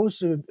fact, the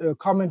most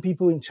common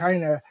people in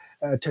China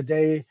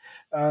today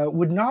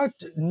would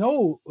not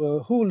know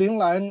who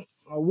Linglan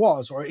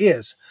was or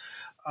is.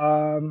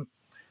 But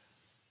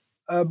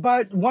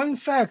one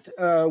fact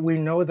we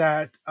know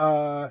that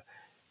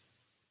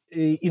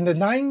in the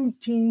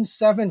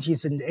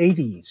 1970s and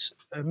 80s,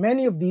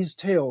 many of these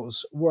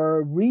tales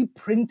were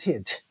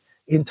reprinted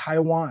in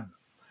Taiwan.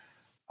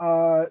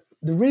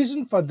 The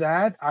reason for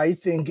that, I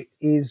think,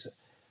 is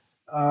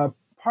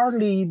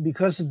partly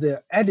because of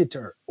the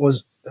editor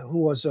who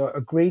was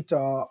a great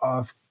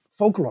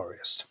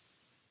folklorist.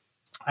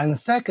 And the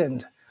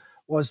second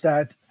was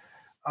that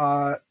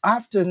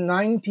after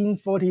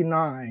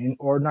 1949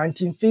 or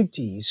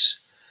 1950s,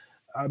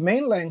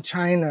 mainland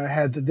China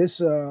had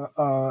this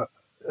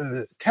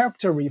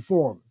character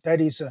reform. That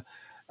is,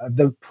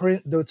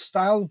 the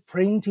style of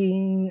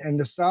printing and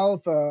the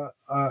style of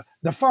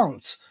the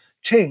fonts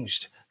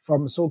changed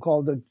from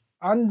so-called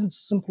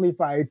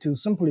unsimplified to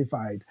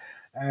simplified,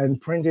 and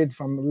printed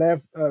from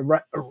left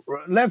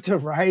to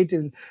right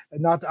and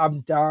not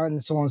up down,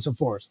 and so on and so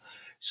forth.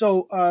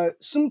 So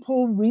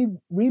simple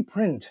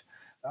reprint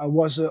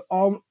was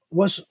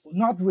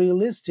not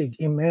realistic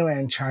in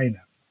mainland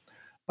China,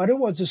 but it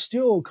was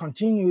still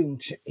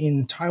continuing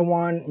in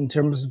Taiwan in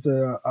terms of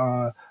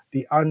the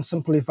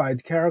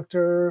unsimplified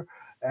character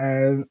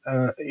and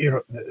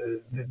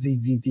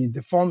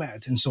the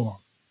format and so on.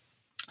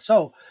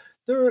 So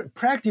there were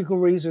practical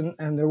reasons,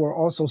 and there were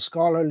also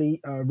scholarly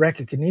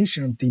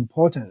recognition of the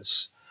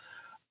importance.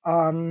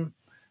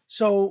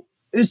 So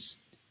it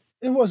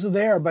was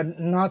there, but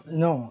not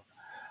known.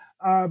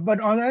 But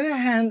on the other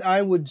hand,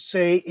 I would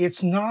say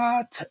it's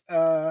not.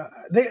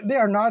 They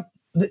are not.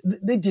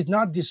 They did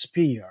not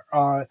disappear.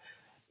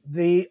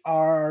 They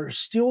are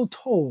still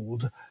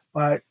told,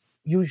 but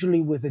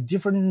usually with the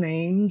different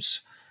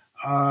names.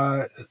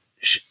 Uh,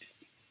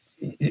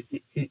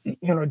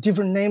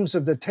 different names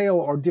of the tale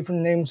or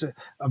different names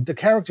of the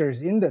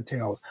characters in the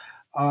tale.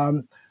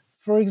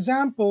 For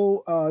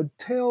example,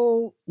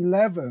 tale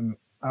 11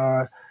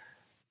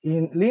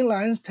 in Lin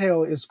Lan's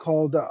tale is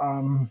called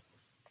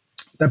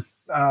the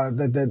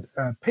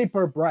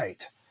Paper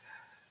Bride.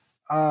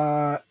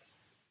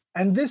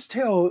 And this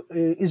tale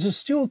is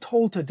still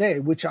told today,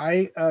 which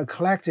I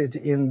collected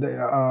in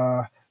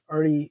the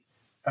early,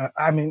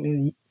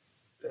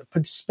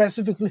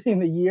 specifically in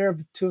the year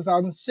of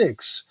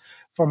 2006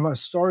 from a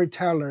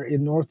storyteller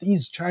in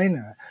Northeast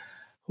China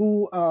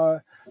who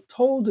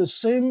told the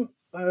same,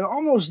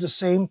 almost the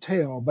same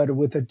tale, but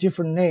with a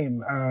different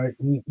name,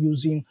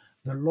 using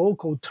the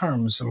local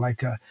terms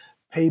like a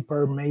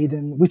paper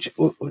maiden, which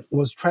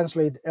was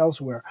translated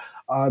elsewhere.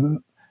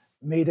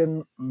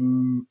 Maiden,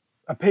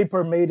 a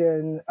paper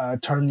maiden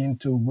turned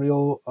into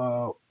real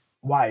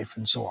wife,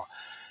 and so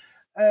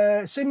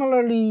on.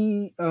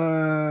 Similarly,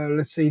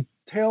 let's say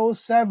tale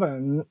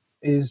 7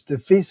 is the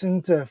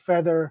pheasant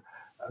feather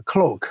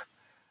cloak.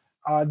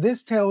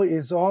 This tale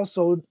is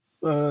also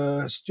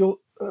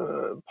still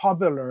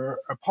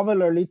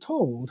popularly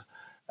told,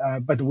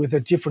 but with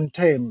a different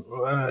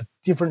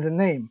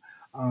name,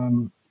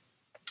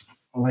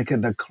 like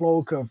the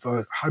cloak of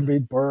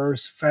 100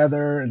 birds,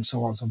 feather, and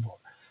so on and so forth.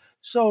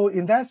 So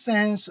in that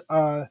sense,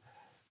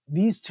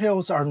 these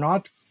tales are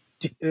not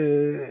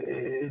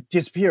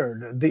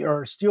disappeared; they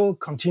are still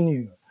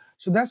continuing.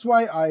 So that's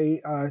why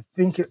I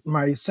think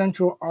my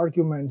central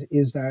argument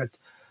is that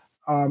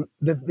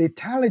the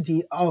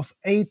vitality of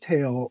a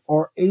tale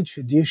or a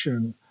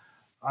tradition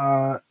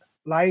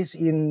lies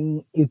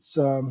in its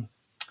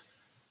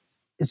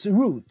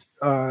root.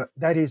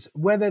 That is,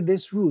 whether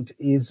this root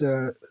is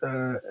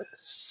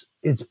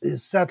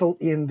settled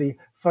in the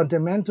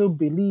fundamental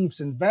beliefs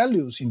and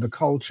values in the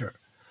culture.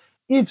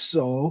 If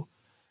so,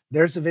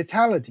 there's a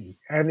vitality,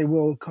 and it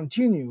will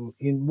continue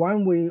in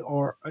one way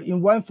or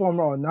in one form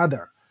or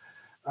another.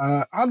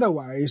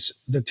 Otherwise,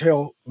 the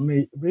tale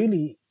may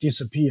really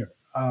disappear.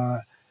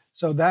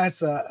 So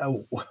that's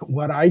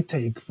what I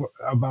take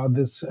about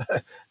this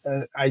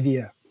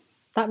idea.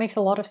 That makes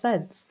a lot of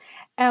sense.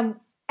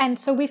 And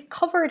so we've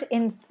covered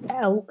in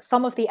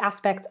some of the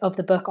aspects of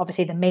the book,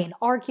 obviously the main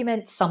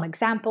argument, some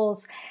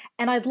examples,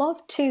 and I'd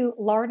love to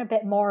learn a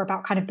bit more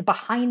about kind of the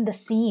behind the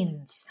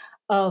scenes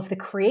of the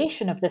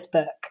creation of this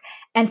book.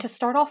 And to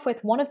start off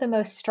with, one of the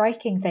most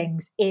striking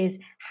things is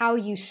how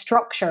you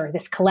structure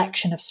this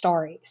collection of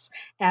stories.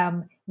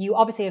 You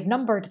obviously have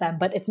numbered them,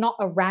 but it's not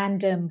a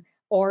random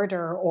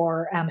order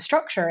or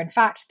structure. In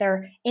fact,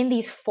 they're in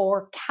these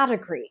 4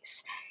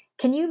 categories.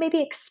 Can you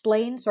maybe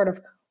explain sort of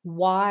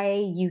why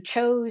you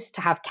chose to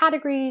have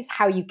categories,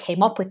 how you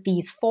came up with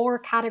these 4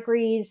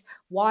 categories?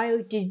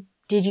 Why did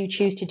you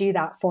choose to do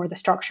that for the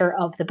structure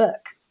of the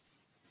book?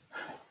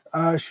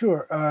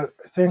 Sure.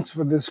 Thanks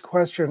for this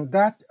question.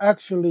 That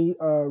actually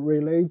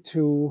relates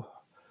to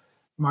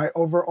my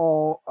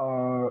overall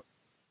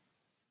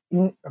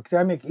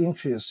academic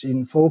interest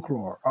in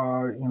folklore.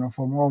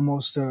 For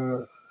almost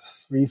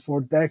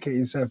 3-4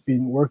 decades, I've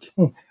been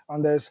working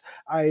on this.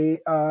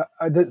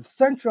 The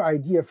central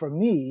idea for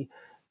me,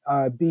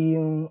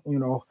 being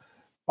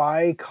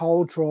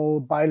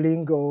bicultural,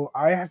 bilingual,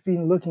 I have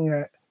been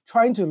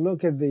trying to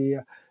look at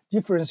the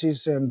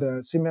differences and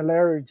the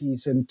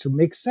similarities and to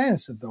make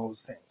sense of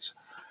those things.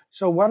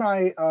 So when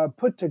I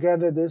put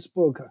together this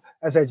book,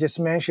 as I just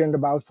mentioned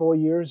about 4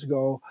 years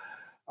ago,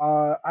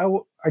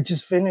 I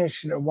just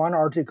finished one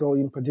article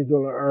in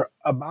particular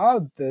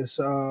about this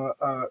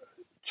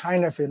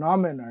China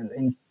phenomenon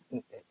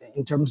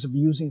in terms of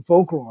using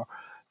folklore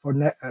for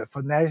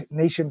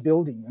nation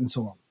building and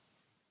so on.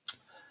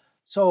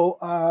 So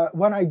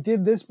when I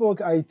did this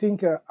book, I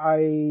think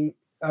I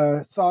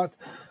thought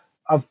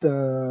of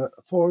the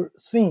 4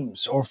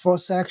 themes or 4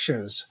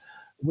 sections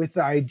with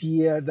the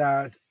idea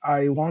that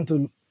I want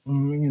to,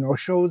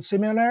 show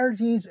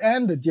similarities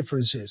and the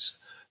differences.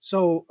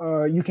 So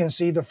you can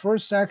see the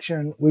first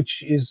section,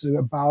 which is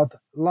about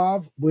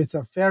love with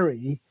a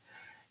fairy,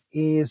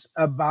 is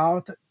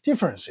about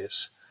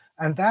differences.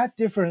 And that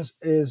difference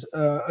is,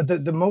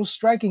 the most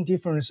striking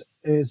difference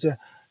is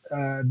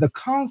the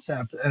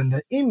concept and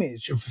the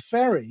image of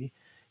fairy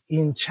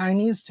in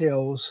Chinese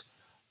tales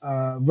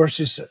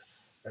versus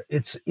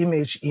its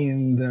image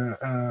in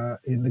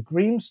the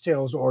Grimm's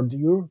tales or the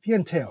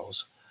European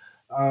tales.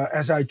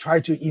 As I try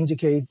to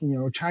indicate,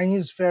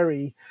 Chinese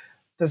fairy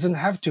doesn't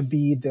have to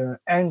be the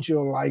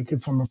angel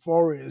like from a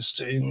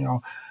forest,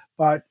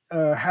 but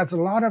has a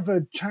lot of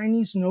a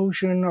Chinese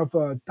notion of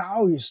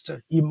Taoist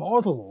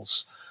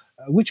immortals,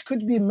 which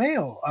could be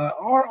male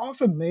or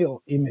often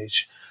male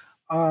image.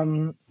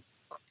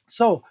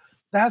 So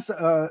that's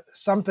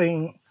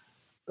something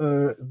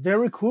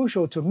very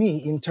crucial to me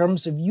in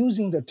terms of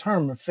using the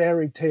term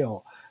fairy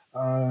tale.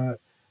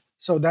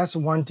 So that's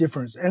one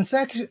difference. And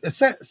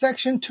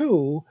section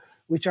 2,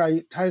 which I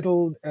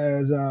titled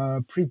as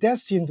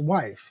Predestined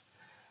Wife.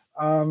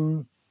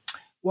 Well,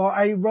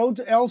 I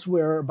wrote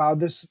elsewhere about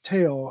this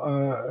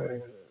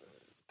tale,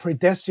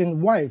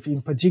 Predestined Wife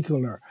in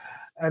particular.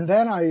 And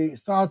then I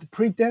thought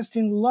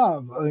predestined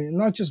love,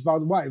 not just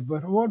about wife,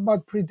 but what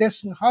about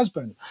predestined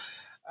husband?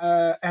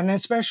 And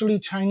especially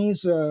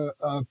Chinese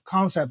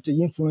concept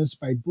influenced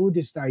by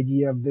Buddhist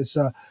idea of this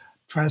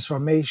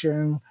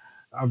transformation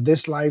of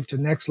this life to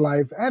next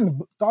life,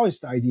 and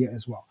Taoist idea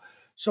as well.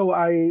 So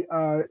I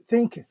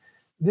think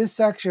this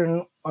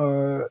section,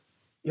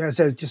 as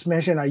I just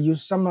mentioned, I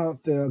used some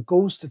of the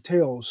ghost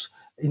tales.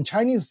 In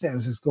Chinese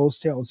sense, it's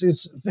ghost tales.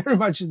 It's very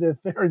much the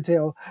fairy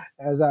tale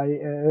as I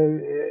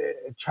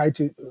try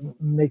to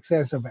make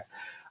sense of it,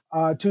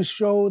 to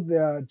show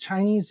the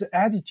Chinese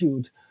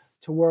attitude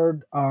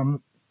toward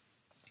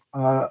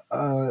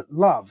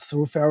love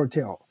through fairy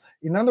tale.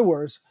 In other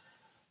words,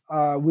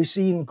 we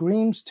see in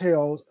Grimm's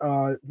tale,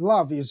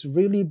 love is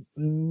really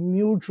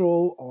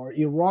mutual or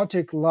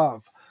erotic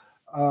love.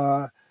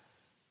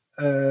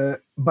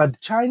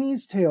 But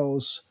Chinese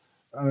tales,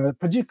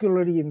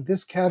 particularly in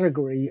this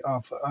category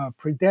of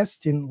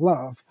predestined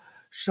love,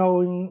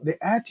 showing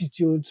the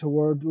attitude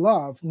toward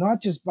love,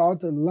 not just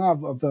about the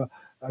love of the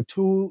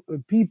two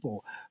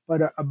people,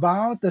 but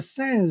about the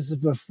sense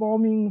of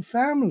forming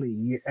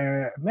family,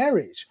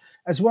 marriage,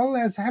 as well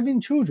as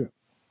having children.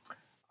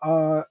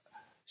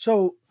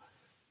 So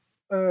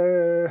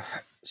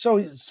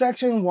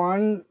section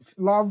 1,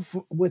 love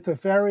with a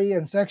fairy,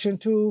 and section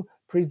 2,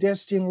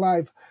 predestined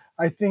life,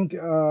 I think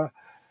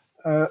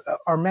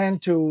are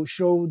meant to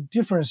show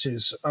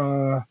differences,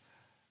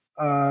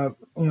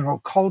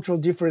 cultural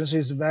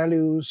differences,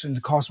 values, and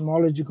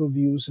cosmological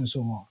views, and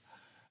so on.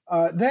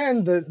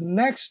 Then the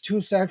next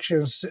two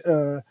sections,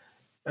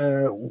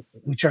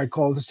 which I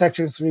call the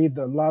section 3,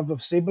 the love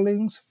of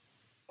siblings,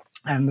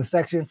 and the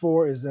section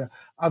 4 is the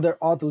other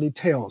oddly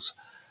tales.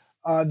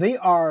 They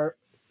are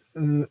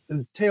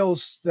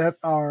tales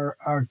that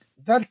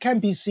that can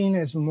be seen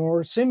as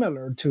more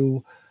similar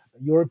to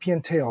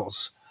European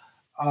tales,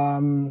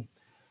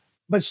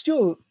 but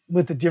still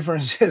with the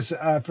differences.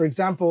 For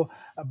example,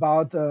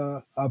 about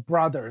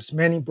brothers,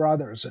 many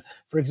brothers.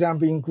 For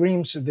example, in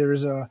Grimm's,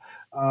 there's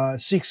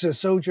 6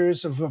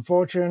 soldiers of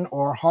fortune,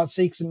 or how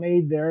 6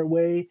 made their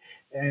way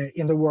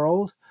in the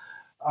world,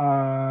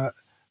 or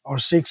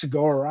 6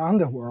 go around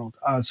the world,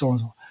 so on and so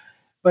on.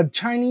 But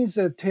Chinese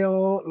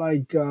tale,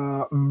 like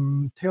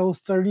tale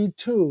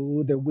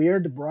 32, the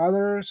Weird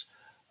Brothers,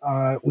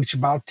 which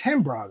about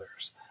 10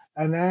 brothers.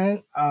 And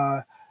then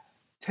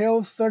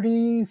tale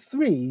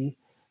 33,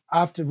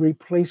 after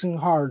replacing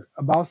heart,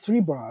 about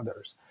 3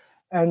 brothers.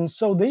 And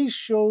so they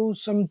show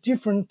some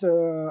different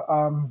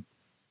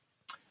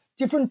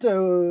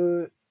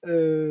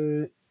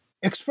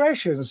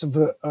expressions of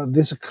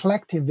this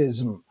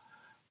collectivism.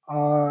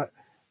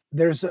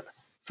 There's,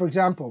 for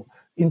example,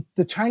 in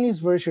the Chinese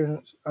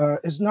version,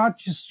 it's not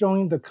just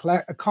showing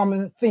the a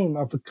common theme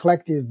of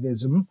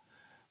collectivism,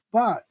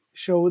 but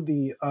show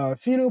the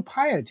filial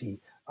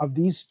piety of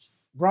these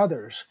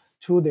brothers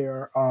to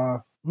their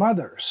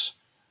mothers.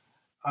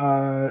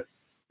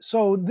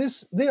 So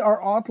they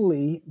are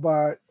oddly,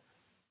 but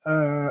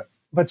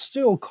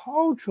still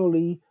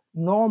culturally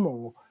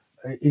normal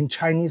in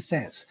Chinese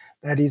sense.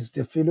 That is,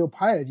 the filial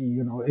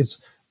piety,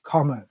 is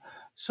common.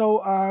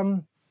 So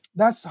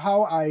that's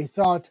how I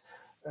thought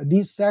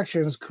these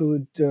sections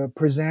could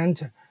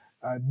present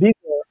bigger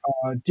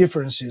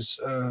differences,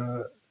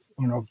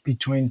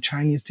 between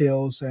Chinese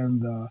tales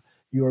and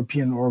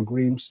European or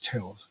Grimm's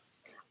tales.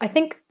 I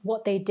think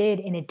what they did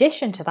in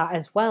addition to that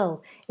as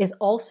well is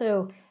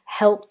also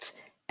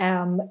helped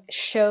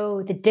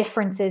show the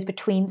differences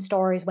between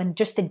stories when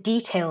just the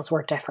details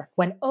were different,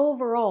 when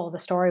overall the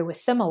story was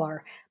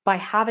similar. By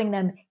having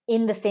them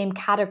in the same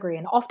category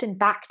and often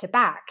back to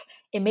back,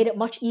 it made it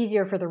much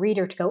easier for the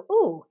reader to go,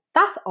 "Ooh,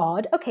 that's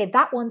odd. Okay,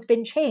 that one's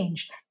been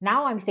changed.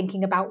 Now I'm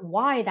thinking about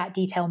why that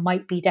detail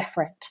might be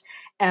different."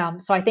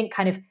 So I think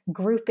kind of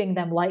grouping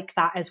them like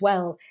that as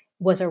well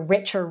was a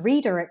richer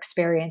reader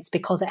experience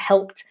because it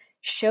helped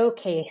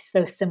showcase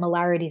those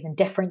similarities and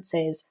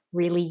differences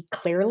really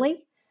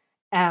clearly.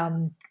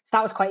 So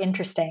that was quite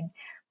interesting.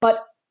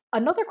 But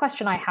another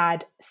question I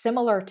had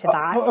similar to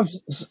that.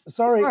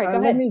 Sorry,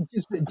 let me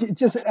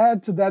just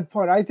add to that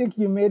point. I think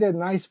you made a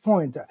nice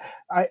point.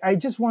 I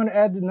just want to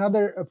add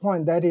another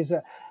point. That is,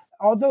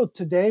 although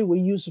today we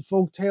use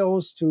folk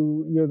tales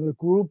to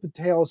group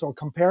tales or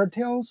compare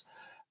tales,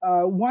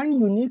 one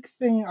unique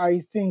thing I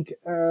think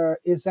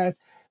is that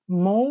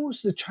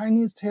most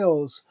Chinese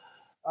tales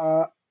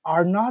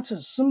are not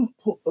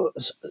simple,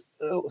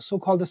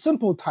 so-called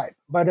simple type,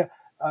 but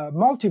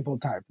multiple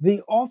type.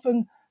 They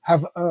often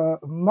have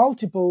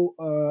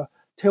multiple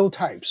tale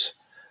types.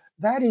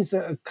 That is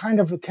a kind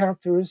of a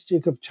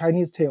characteristic of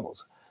Chinese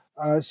tales.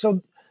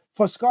 So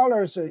for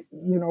scholars,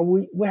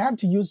 we have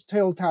to use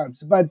tale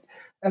types, but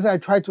as I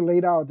try to lay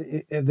it out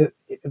at the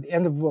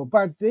end of the book,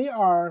 but they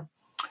are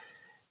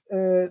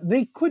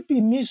they could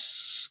be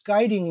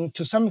misguiding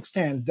to some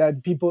extent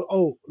that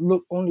people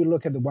only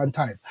look at the one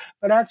type,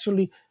 but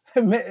actually,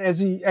 as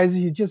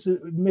he just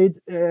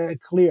made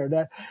clear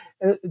that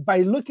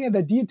by looking at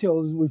the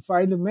details, we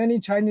find that many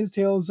Chinese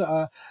tales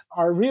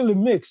are really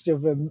mixed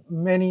of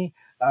many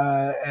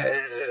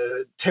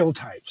tale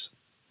types.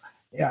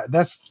 Yeah,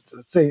 that's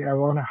the thing I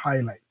want to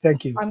highlight.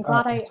 Thank you. I'm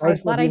glad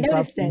I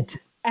noticed it.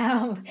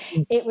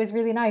 It was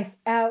really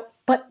nice.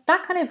 But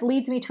that kind of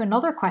leads me to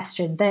another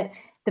question, that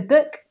the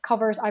book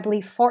covers, I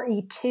believe,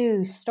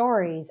 42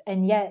 stories,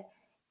 and yet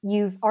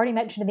you've already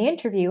mentioned in the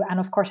interview and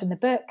of course in the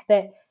book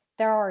that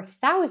there are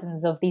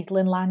thousands of these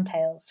Lin Lan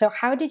tales. So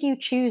how did you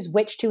choose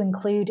which to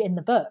include in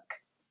the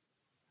book?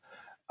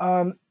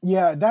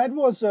 Yeah, that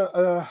was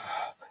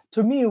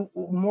to me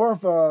more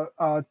of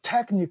a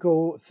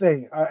technical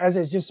thing. As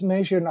I just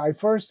mentioned, I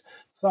first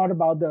thought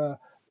about the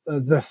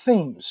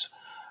themes.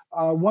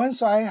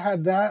 Once I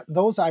had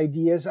those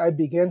ideas, I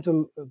began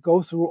to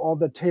go through all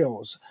the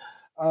tales.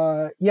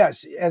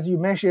 Yes, as you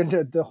mentioned,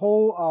 the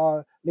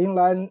whole Lin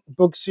Lan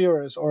book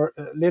series or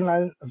Lin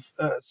Lan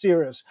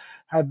series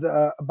had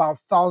about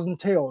 1,000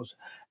 tales,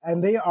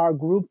 and they are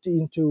grouped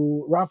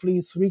into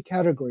roughly 3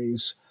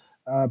 categories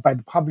by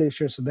the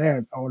publishers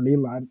then, or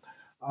Lin Lan: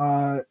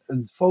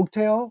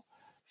 folktale,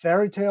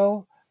 fairy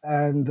tale,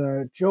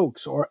 and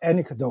jokes or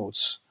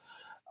anecdotes.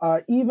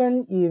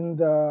 Even in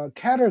the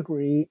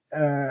category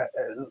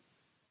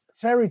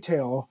fairy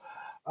tale,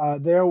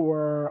 there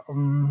are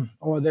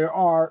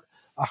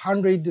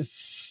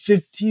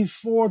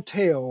 154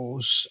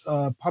 tales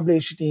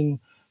published in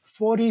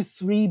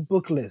 43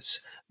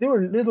 booklets. They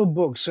were little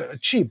books,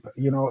 cheap,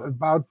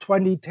 about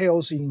 20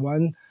 tales in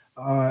one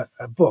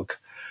book.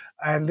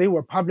 And they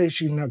were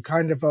published in a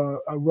kind of a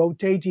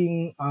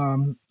rotating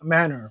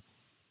manner.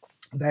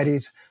 That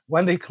is,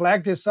 when they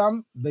collected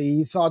some,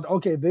 they thought,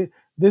 okay,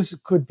 this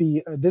could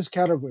be this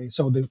category.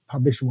 So they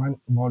published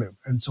one volume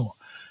and so on.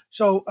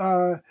 So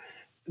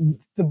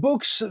the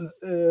books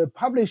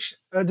published,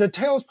 the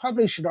tales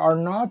published are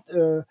not,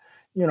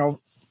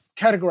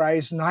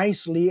 categorized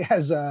nicely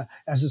as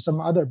some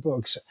other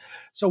books.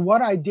 So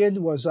what I did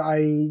was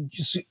I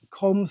just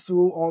combed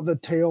through all the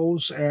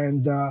tales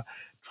and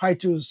try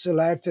to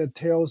select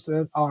tales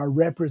that are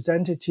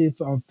representative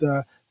of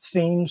the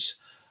themes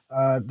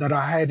that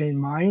I had in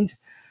mind.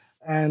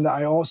 And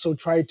I also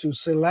try to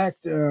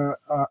select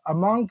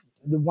among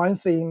the one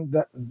theme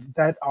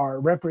that are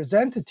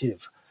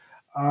representative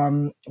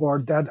or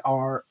that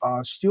are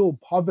still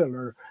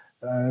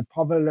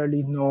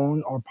popularly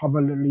known or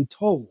popularly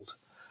told.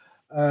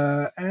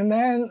 And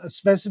then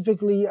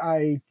specifically,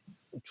 I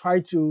try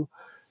to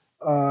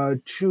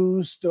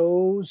choose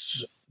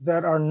those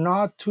that are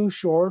not too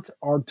short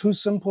or too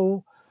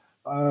simple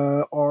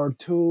or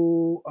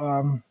too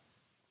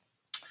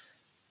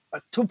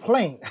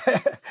plain.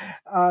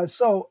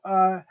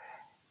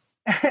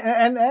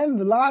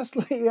 And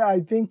lastly,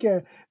 I think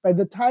by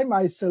the time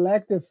I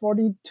selected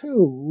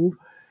 42,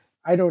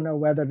 I don't know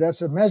whether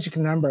that's a magic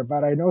number,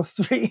 but I know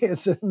 3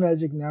 is a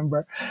magic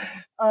number.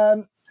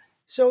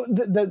 So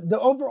the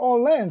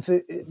overall length,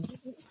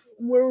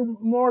 we're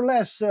more or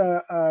less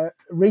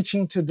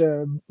reaching to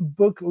the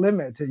book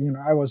limit.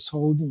 I was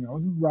told,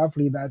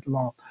 roughly that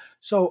long.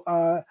 So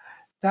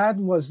that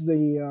was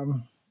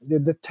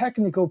the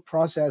technical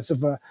process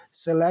of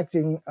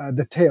selecting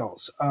the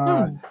tales.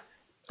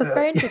 That's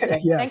very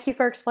interesting. Yes. Thank you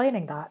for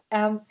explaining that.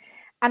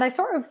 And I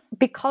sort of,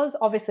 because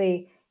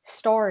obviously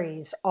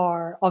stories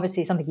are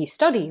obviously something you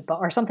study, but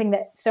are something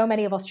that so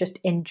many of us just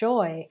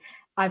enjoy,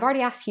 I've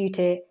already asked you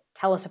to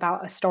tell us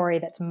about a story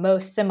that's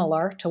most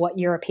similar to what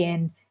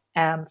European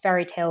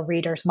fairy tale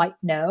readers might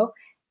know,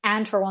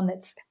 and for one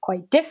that's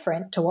quite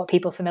different to what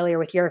people familiar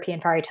with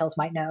European fairy tales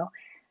might know.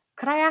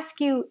 Could I ask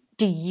you,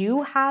 do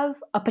you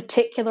have a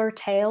particular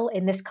tale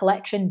in this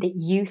collection that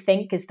you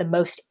think is the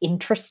most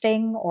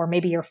interesting or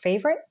maybe your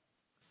favorite?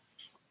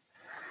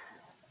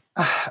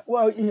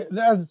 Well,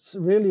 that's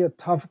really a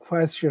tough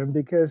question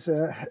because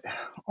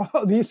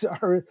all these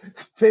are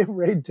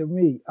favorite to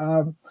me.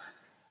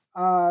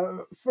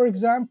 For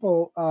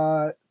example,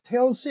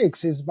 Tale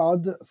 6 is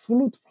about the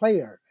flute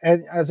player.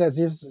 And as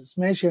it's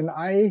mentioned,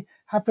 I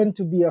happen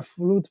to be a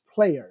flute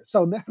player.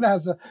 So that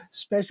has a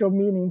special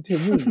meaning to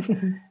me.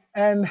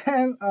 And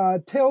then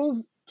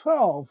Tale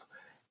 12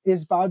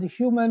 is about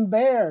human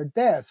bear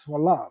death for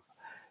love,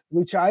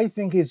 which I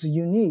think is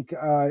unique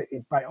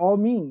by all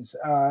means,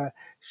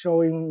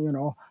 showing,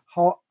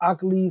 how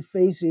ugly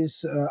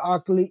faces,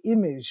 ugly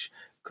image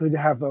could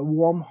have a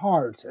warm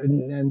heart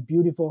and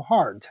beautiful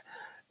heart,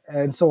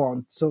 and so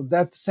on. So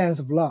that sense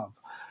of love.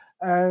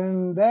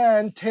 And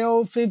then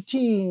Tale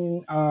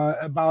 15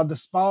 about the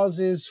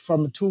spouses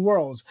from 2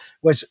 worlds,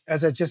 which,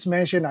 as I just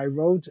mentioned, I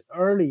wrote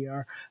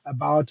earlier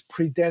about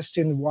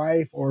predestined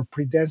wife or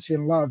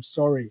predestined love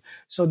story.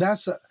 So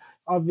that's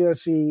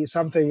obviously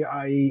something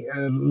I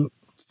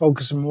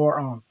focus more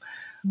on.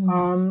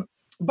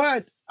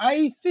 But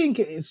I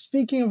think,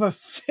 speaking of a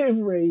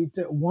favorite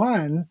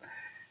one,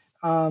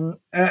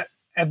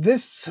 at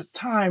this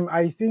time,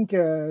 I think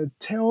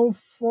Tale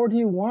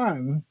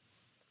 41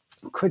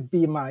 could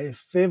be my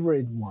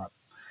favorite one.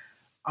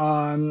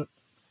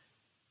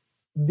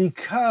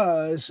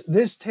 Because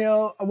this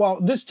tale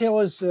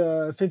is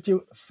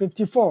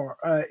 54,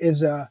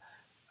 is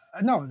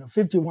no,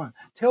 51.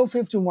 Tale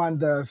 51,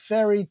 the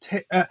fairy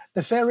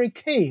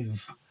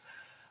cave.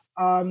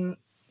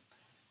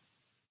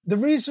 The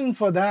reason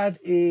for that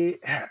is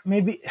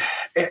maybe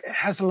it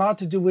has a lot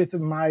to do with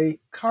my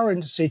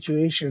current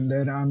situation,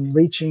 that I'm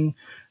reaching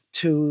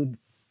to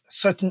a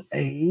certain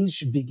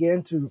age,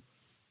 begin to,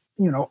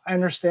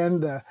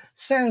 understand the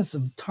sense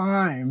of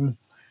time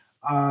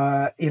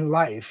in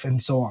life and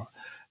so on.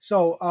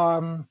 So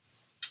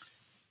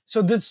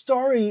the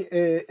story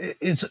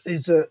is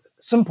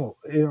simple.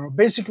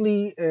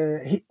 Basically,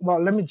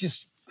 let me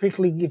just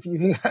quickly give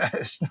you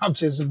a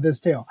synopsis of this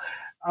tale.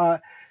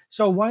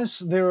 So once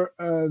there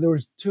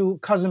were two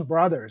cousin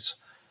brothers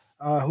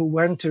who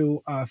went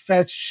to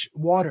fetch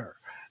water.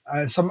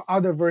 Some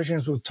other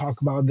versions will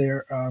talk about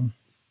their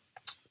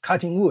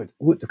cutting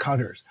wood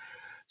cutters.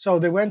 So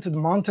they went to the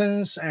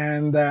mountains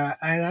and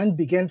then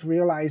began to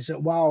realize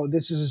that, wow,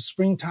 this is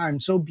springtime,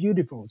 so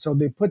beautiful. So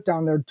they put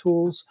down their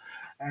tools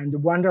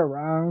and wander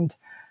around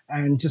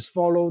and just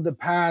follow the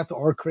path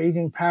or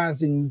creating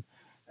paths in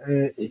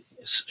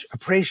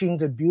appreciating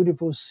the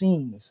beautiful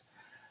scenes.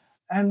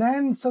 And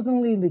then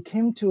suddenly they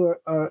came to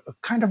a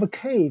kind of a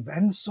cave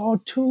and saw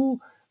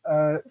two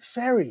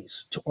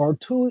fairies, or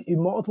two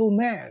immortal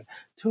men,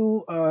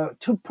 two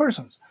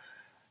persons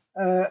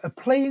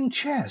playing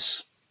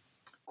chess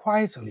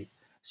quietly.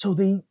 So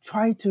they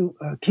tried to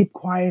keep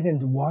quiet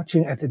and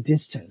watching at a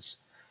distance.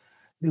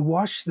 They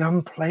watched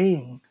them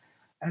playing,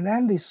 and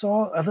then they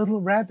saw a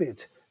little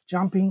rabbit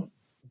jumping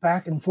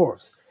back and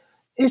forth.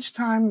 Each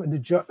time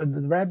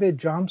the rabbit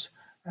jumps,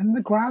 and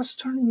the grass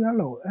turned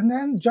yellow, and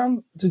then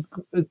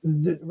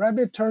the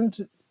rabbit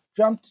jumped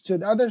to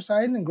the other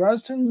side, and the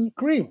grass turned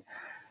green.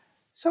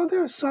 So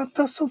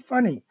that's so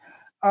funny.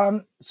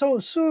 So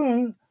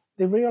soon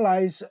they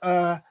realized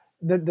that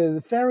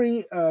the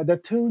fairy,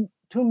 the two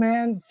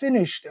men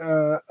finished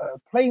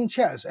playing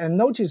chess and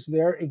noticed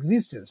their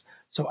existence.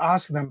 So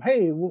asked them,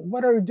 "Hey,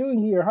 what are you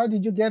doing here? How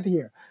did you get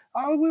here?"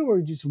 "Oh, we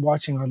were just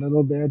watching a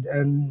little bit."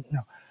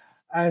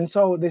 And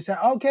so they said,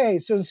 "Okay,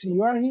 since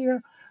you are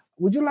here,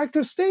 would you like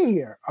to stay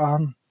here?"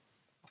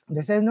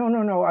 They said,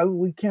 "No,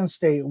 we can't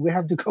stay. We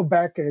have to go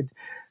back at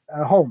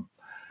home."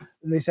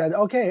 They said,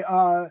 "Okay,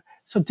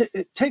 so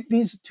take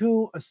these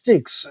two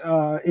sticks.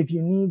 If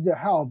you need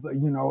help,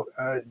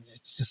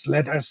 just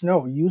let us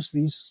know. Use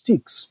these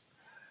sticks."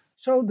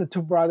 So the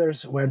two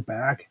brothers went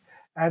back,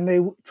 and they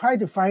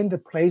tried to find the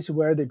place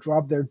where they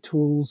dropped their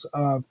tools,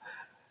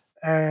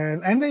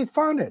 and they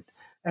found it,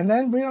 and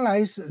then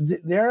realized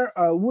their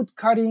wood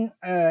cutting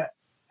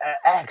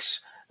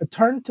axe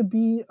turned to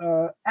be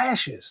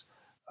ashes.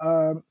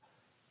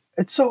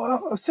 And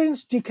so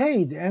things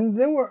decayed, and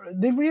they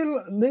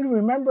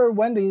remember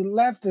when they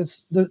left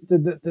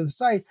the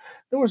site,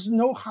 there was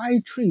no high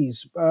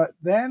trees, but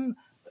then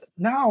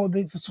now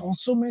they saw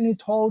so many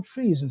tall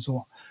trees and so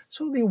on.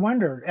 So they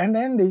wondered, and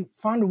then they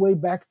found a way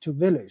back to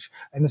village,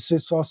 and they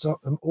saw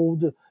some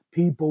old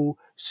people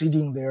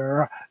sitting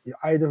there,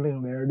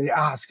 idling there. They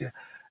asked,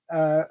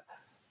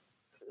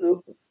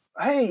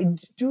 "Hey,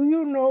 do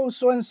you know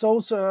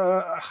so-and-so's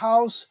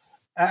house?"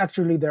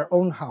 Actually, their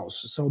own house,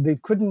 so they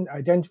couldn't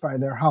identify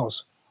their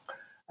house.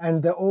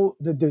 And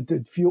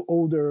the few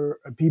older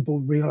people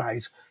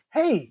realized,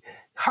 "Hey,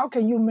 how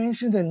can you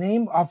mention the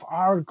name of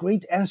our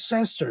great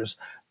ancestors?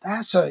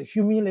 That's a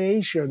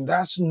humiliation.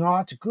 That's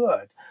not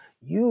good.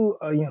 You,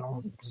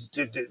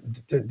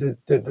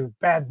 the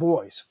bad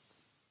boys."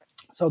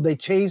 So they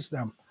chased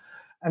them,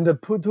 and the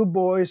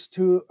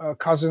two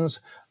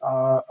cousins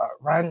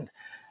ran.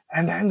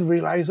 And then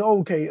realize,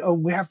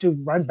 we have to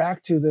run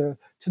back to the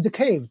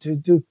cave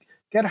to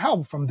get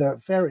help from the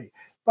fairy.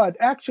 But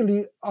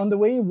actually, on the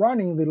way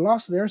running, they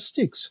lost their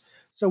sticks.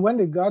 So when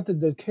they got to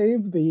the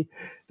cave, they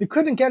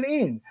couldn't get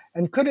in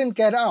and couldn't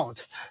get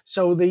out.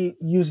 So they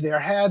used their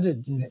head to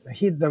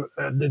hit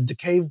the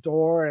cave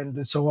door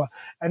and so on.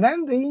 And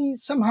then they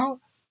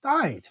somehow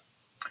died.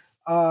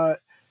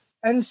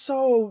 And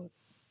so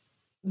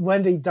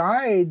when they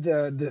died,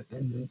 the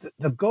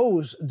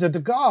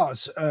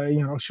gods,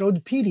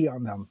 showed pity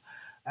on them,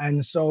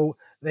 and so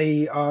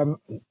they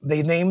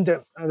named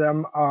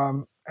them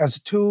as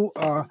two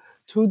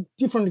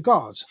different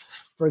gods.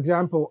 For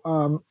example,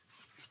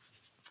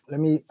 let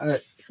me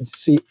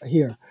see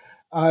here.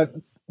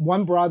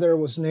 One brother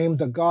was named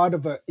the god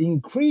of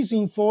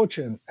increasing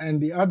fortune, and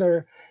the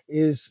other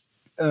is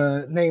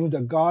named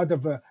the god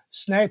of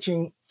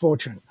snatching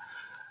fortune.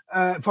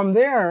 From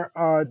there,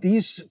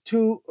 these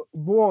two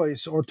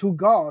boys or two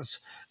gods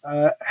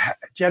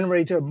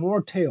generated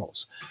more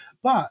tales.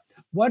 But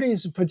what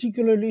is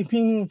particularly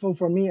meaningful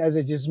for me, as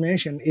I just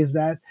mentioned, is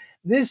that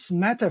this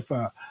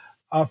metaphor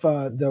of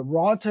the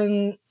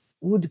rotten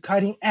wood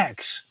cutting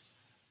axe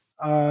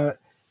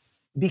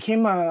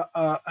became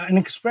an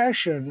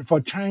expression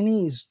for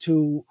Chinese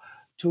to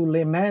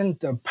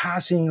lament the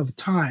passing of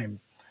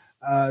time,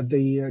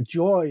 the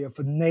joy of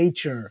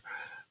nature,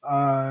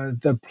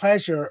 the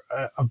pleasure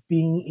of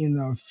being in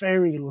a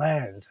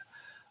fairyland.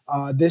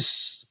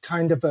 This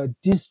kind of a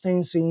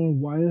distancing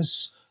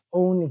one's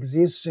own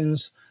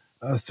existence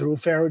through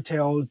fairy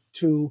tale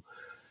to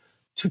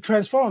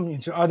transform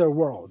into other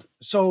world.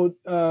 So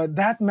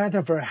that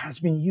metaphor has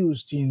been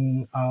used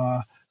in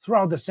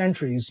throughout the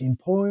centuries in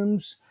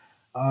poems,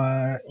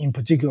 in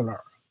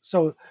particular.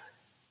 So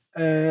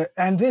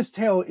and this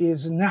tale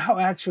is now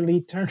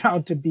actually turned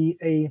out to be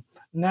a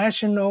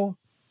national,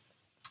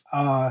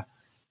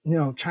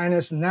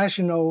 China's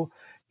national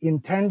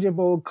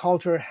intangible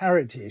cultural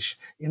heritage.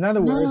 In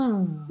other words,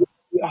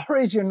 the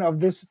origin of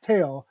this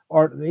tale,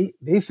 or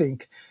they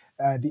think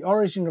the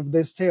origin of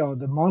this tale,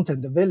 the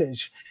mountain, the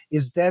village,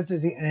 is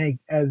designated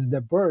as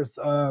the birth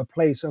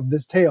place of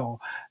this tale,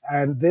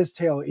 and this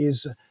tale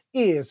is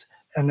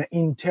an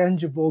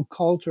intangible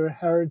cultural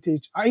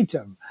heritage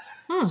item.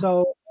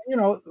 So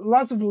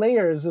lots of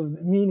layers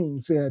of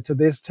meanings to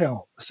this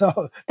tale.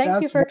 So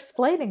thank you for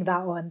explaining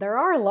that one. There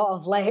are a lot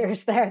of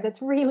layers there.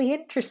 That's really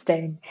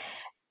interesting.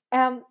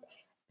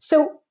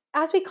 So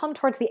as we come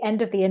towards the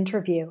end of the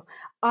interview,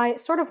 I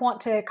sort of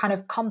want to kind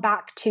of come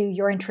back to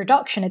your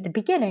introduction at the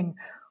beginning.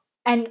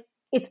 And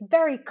it's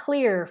very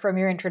clear from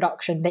your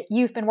introduction that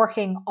you've been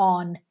working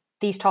on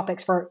these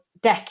topics for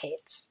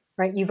decades,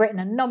 right? You've written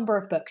a number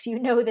of books. You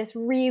know this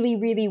really,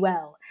 really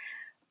well.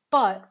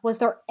 But was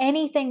there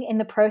anything in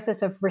the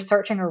process of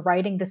researching or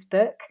writing this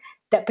book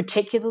that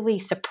particularly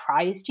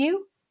surprised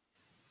you?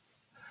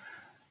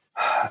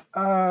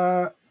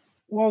 I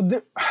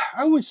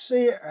would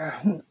say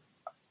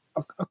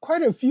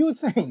quite a few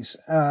things.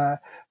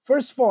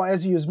 First of all,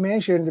 as you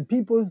mentioned,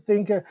 people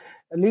think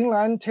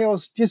Linglan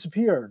tales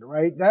disappeared,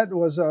 right? That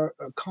was a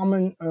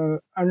common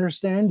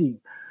understanding.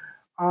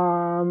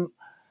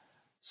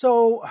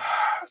 So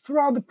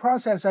throughout the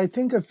process, I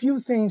think a few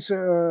things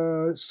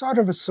sort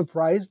of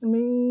surprised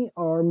me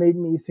or made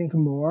me think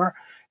more.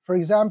 For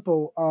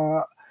example,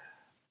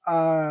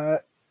 I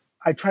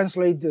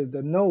translated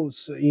the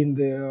notes in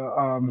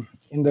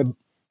the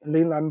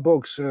Linglan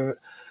books.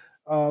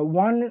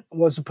 One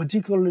was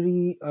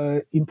particularly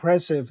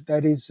impressive.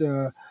 That is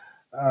the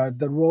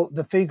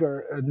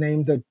figure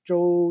named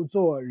Zhou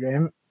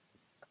Zuoren.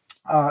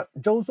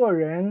 Zhou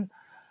Zuoren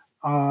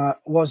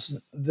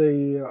was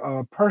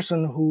the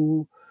person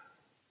who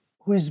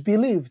is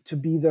believed to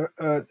be the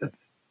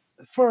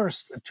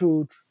first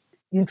to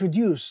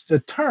introduce the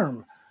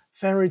term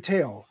fairy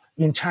tale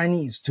in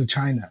Chinese to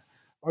China,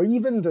 or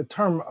even the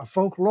term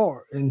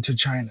folklore into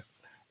China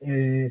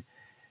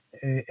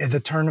at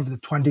the turn of the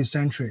 20th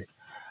century.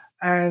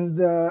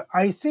 And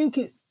I think,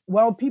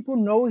 people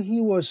know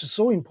he was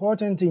so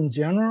important in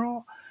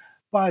general,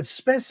 but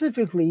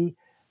specifically,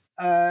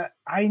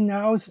 I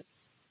now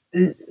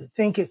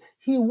think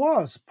he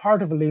was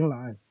part of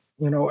Linglan.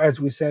 As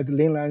we said,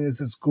 Linglan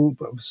is a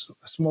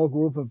small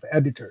group of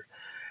editors.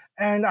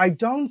 And I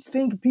don't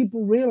think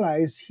people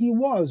realize he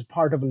was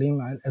part of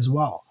Linglan as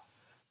well.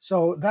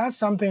 So that's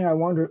something I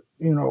want to,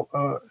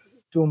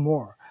 do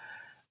more.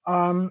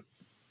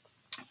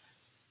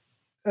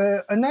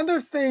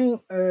 Another thing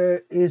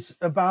is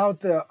about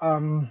the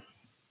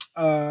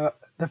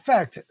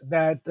fact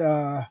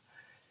that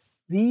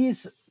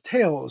these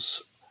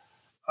tales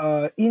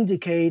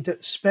indicate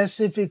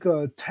specific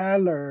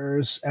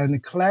tellers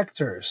and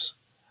collectors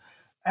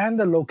and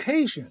the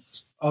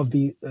locations of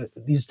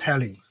these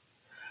tellings.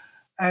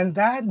 And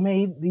that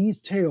made these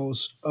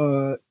tales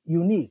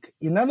unique.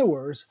 In other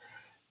words,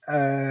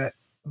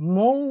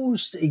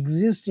 most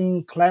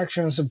existing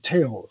collections of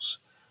tales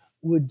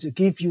would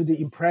give you the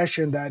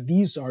impression that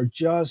these are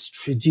just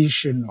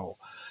traditional.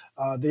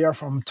 They are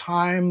from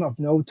time of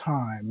no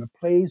time, a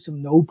place of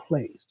no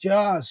place,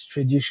 just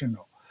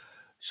traditional.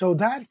 So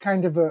that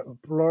kind of a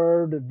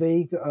blurred,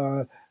 vague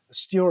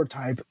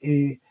stereotype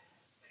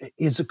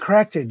is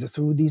corrected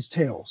through these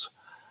tales.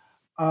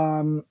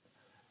 And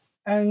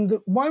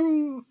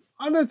one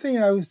other thing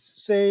I would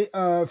say,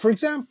 for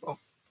example,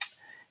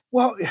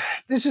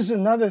 this is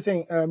another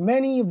thing.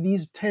 Many of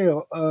these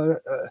tales,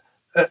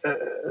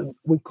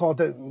 we call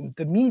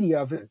the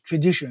media of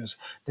traditions,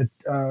 the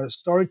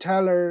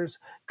storytellers,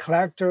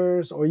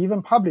 collectors, or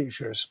even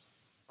publishers.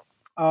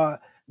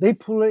 They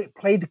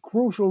played a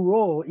crucial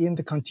role in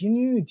the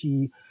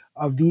continuity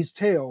of these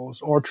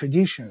tales or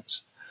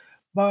traditions.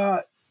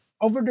 But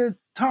over the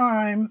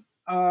time,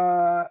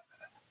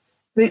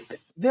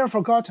 they're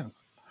forgotten.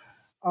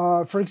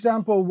 For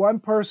example, one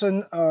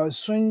person,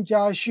 Sun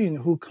Jiaxun,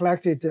 who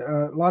collected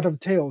a lot of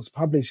tales,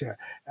 published it.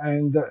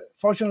 And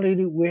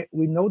fortunately, we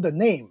know the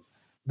name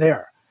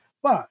there.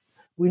 But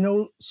we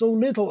know so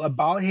little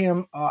about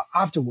him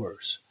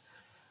afterwards.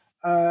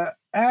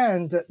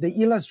 And the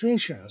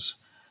illustrations,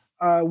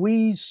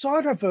 we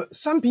sort of,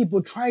 some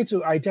people try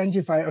to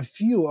identify a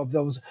few of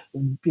those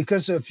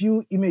because a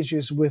few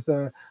images with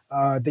the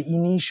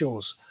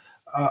initials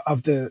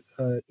of the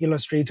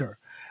illustrator.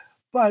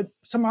 But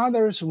some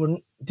others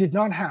did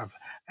not have.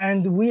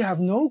 And we have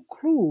no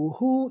clue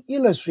who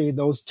illustrated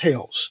those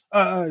tales.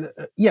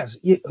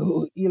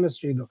 Who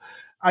illustrated them.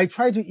 I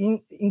tried to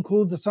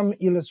include some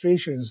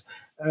illustrations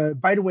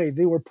By the way,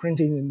 they were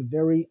printed in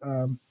very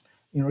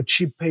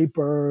cheap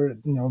paper,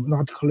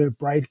 not clear,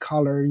 bright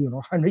color,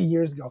 100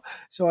 years ago.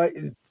 So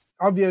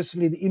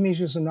obviously the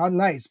images are not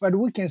nice, but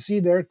we can see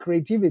their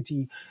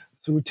creativity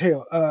through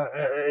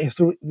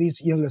through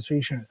these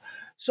illustrations.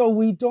 So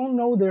we don't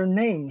know their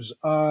names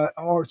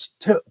or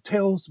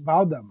tales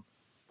about them.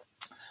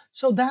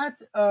 So that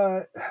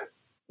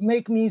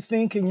make me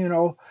think,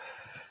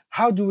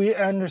 how do we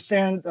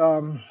understand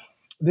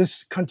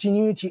this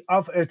continuity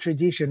of a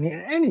tradition in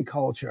any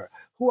culture?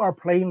 Who are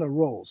playing the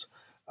roles?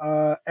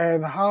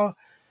 And how?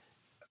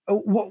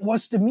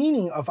 What's the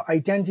meaning of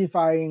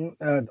identifying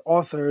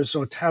authors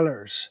or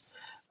tellers?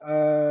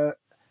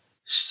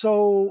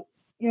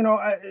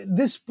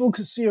 This book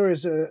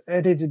series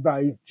edited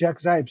by Jack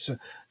Zipes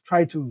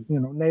try to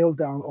nail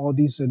down all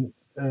these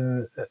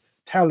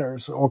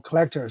tellers or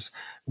collectors,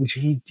 which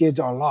he did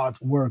a lot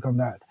of work on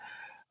that.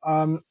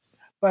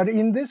 But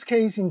in this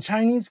case, in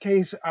Chinese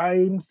case,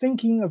 I'm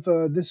thinking of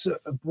this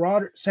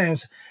broader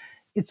sense.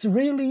 It's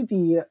really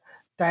the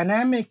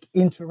dynamic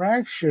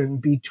interaction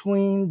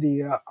between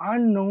the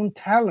unknown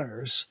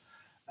tellers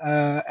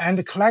and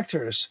the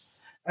collectors,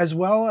 as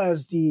well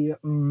as the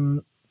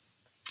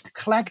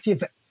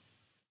collective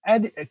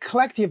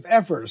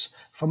efforts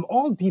from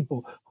all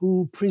people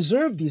who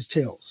preserve these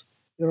tales.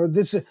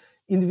 This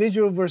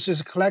individual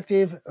versus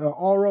collective,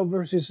 oral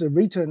versus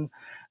written,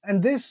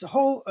 and this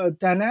whole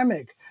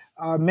dynamic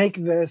make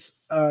this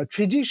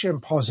tradition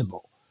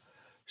possible.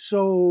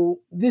 So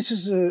this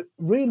is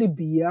really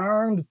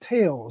beyond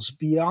tales,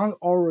 beyond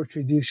oral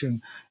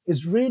tradition.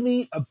 It's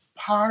really a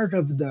part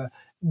of the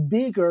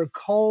bigger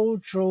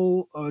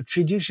cultural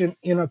tradition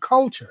in a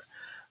culture.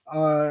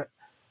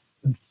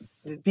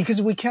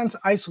 Because we can't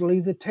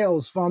isolate the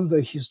tales from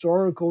the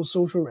historical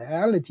social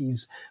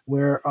realities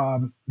where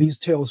these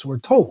tales were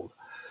told.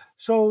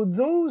 So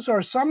those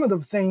are some of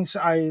the things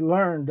I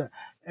learned.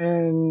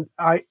 And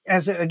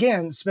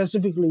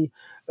specifically,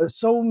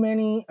 so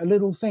many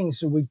little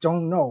things we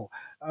don't know.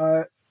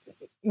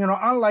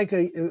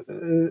 Unlike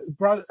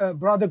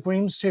Brother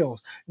Grimm's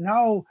tales,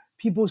 now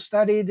people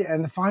studied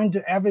and find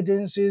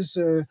evidences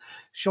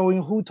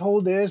showing who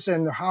told this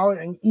and how,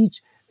 and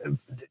each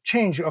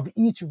change of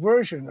each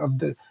version of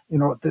the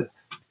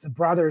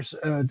brothers'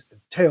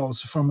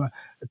 tales from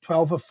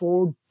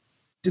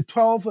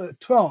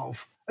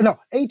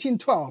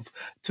 1812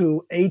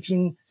 to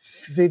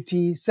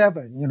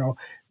 1857.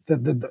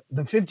 The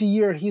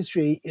 50-year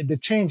history, the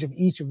change of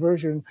each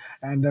version,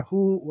 and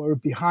who were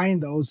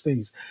behind those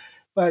things.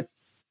 But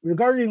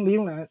regarding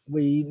Linglan,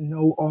 we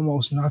know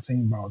almost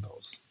nothing about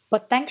those.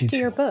 But thanks details. To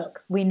your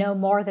book, we know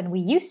more than we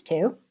used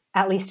to,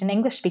 at least in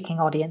English-speaking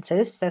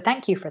audiences. So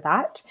thank you for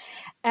that.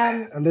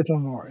 A little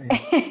more.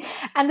 Yeah.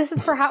 And this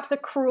is perhaps a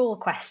cruel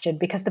question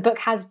because the book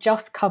has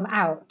just come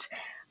out,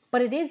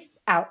 but it is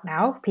out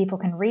now. People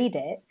can read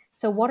it.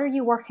 So what are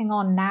you working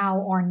on now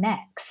or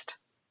next?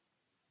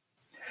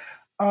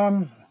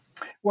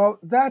 Well,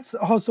 that's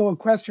also a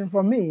question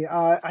for me.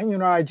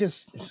 I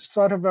just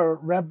sort of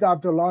wrapped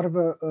up a lot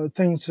of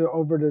things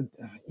over the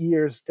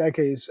years,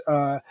 decades,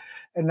 and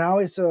now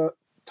it's a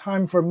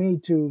time for me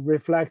to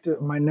reflect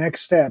my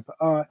next step.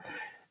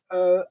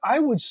 I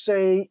would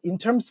say, in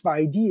terms of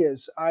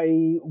ideas,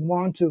 I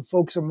want to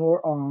focus more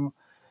on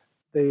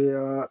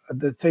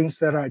the things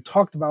that I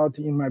talked about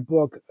in my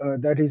book.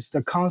 That is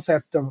the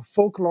concept of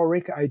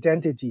folkloric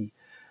identity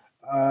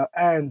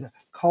and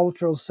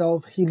cultural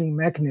self-healing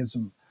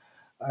mechanism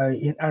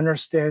in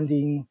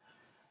understanding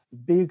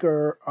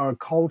bigger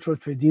cultural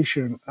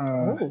tradition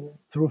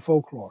through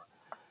folklore.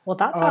 Well,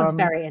 that sounds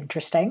very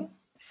interesting.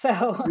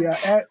 So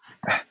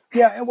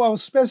well,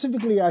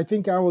 specifically, I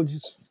think I will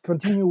just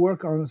continue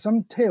work on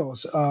some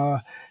tales,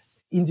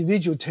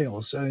 individual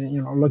tales,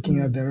 looking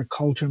at their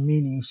culture,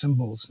 meaning,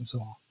 symbols, and so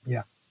on.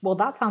 Yeah. Well,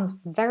 that sounds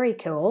very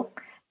cool.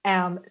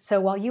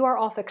 So while you are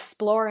off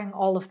exploring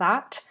all of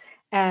that,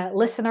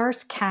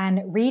 listeners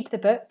can read the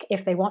book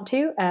if they want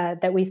to,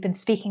 that we've been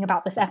speaking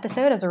about this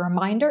episode. As a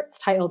reminder, it's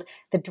titled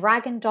The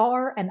Dragon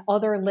Daughter and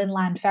Other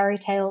Linlan Fairy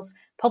Tales,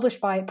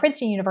 published by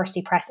Princeton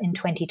University Press in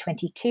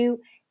 2022.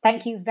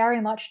 Thank you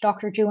very much,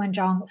 Dr. Juwen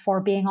Zhang, for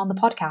being on the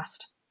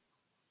podcast.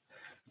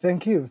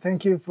 Thank you.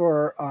 Thank you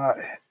for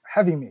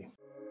having me.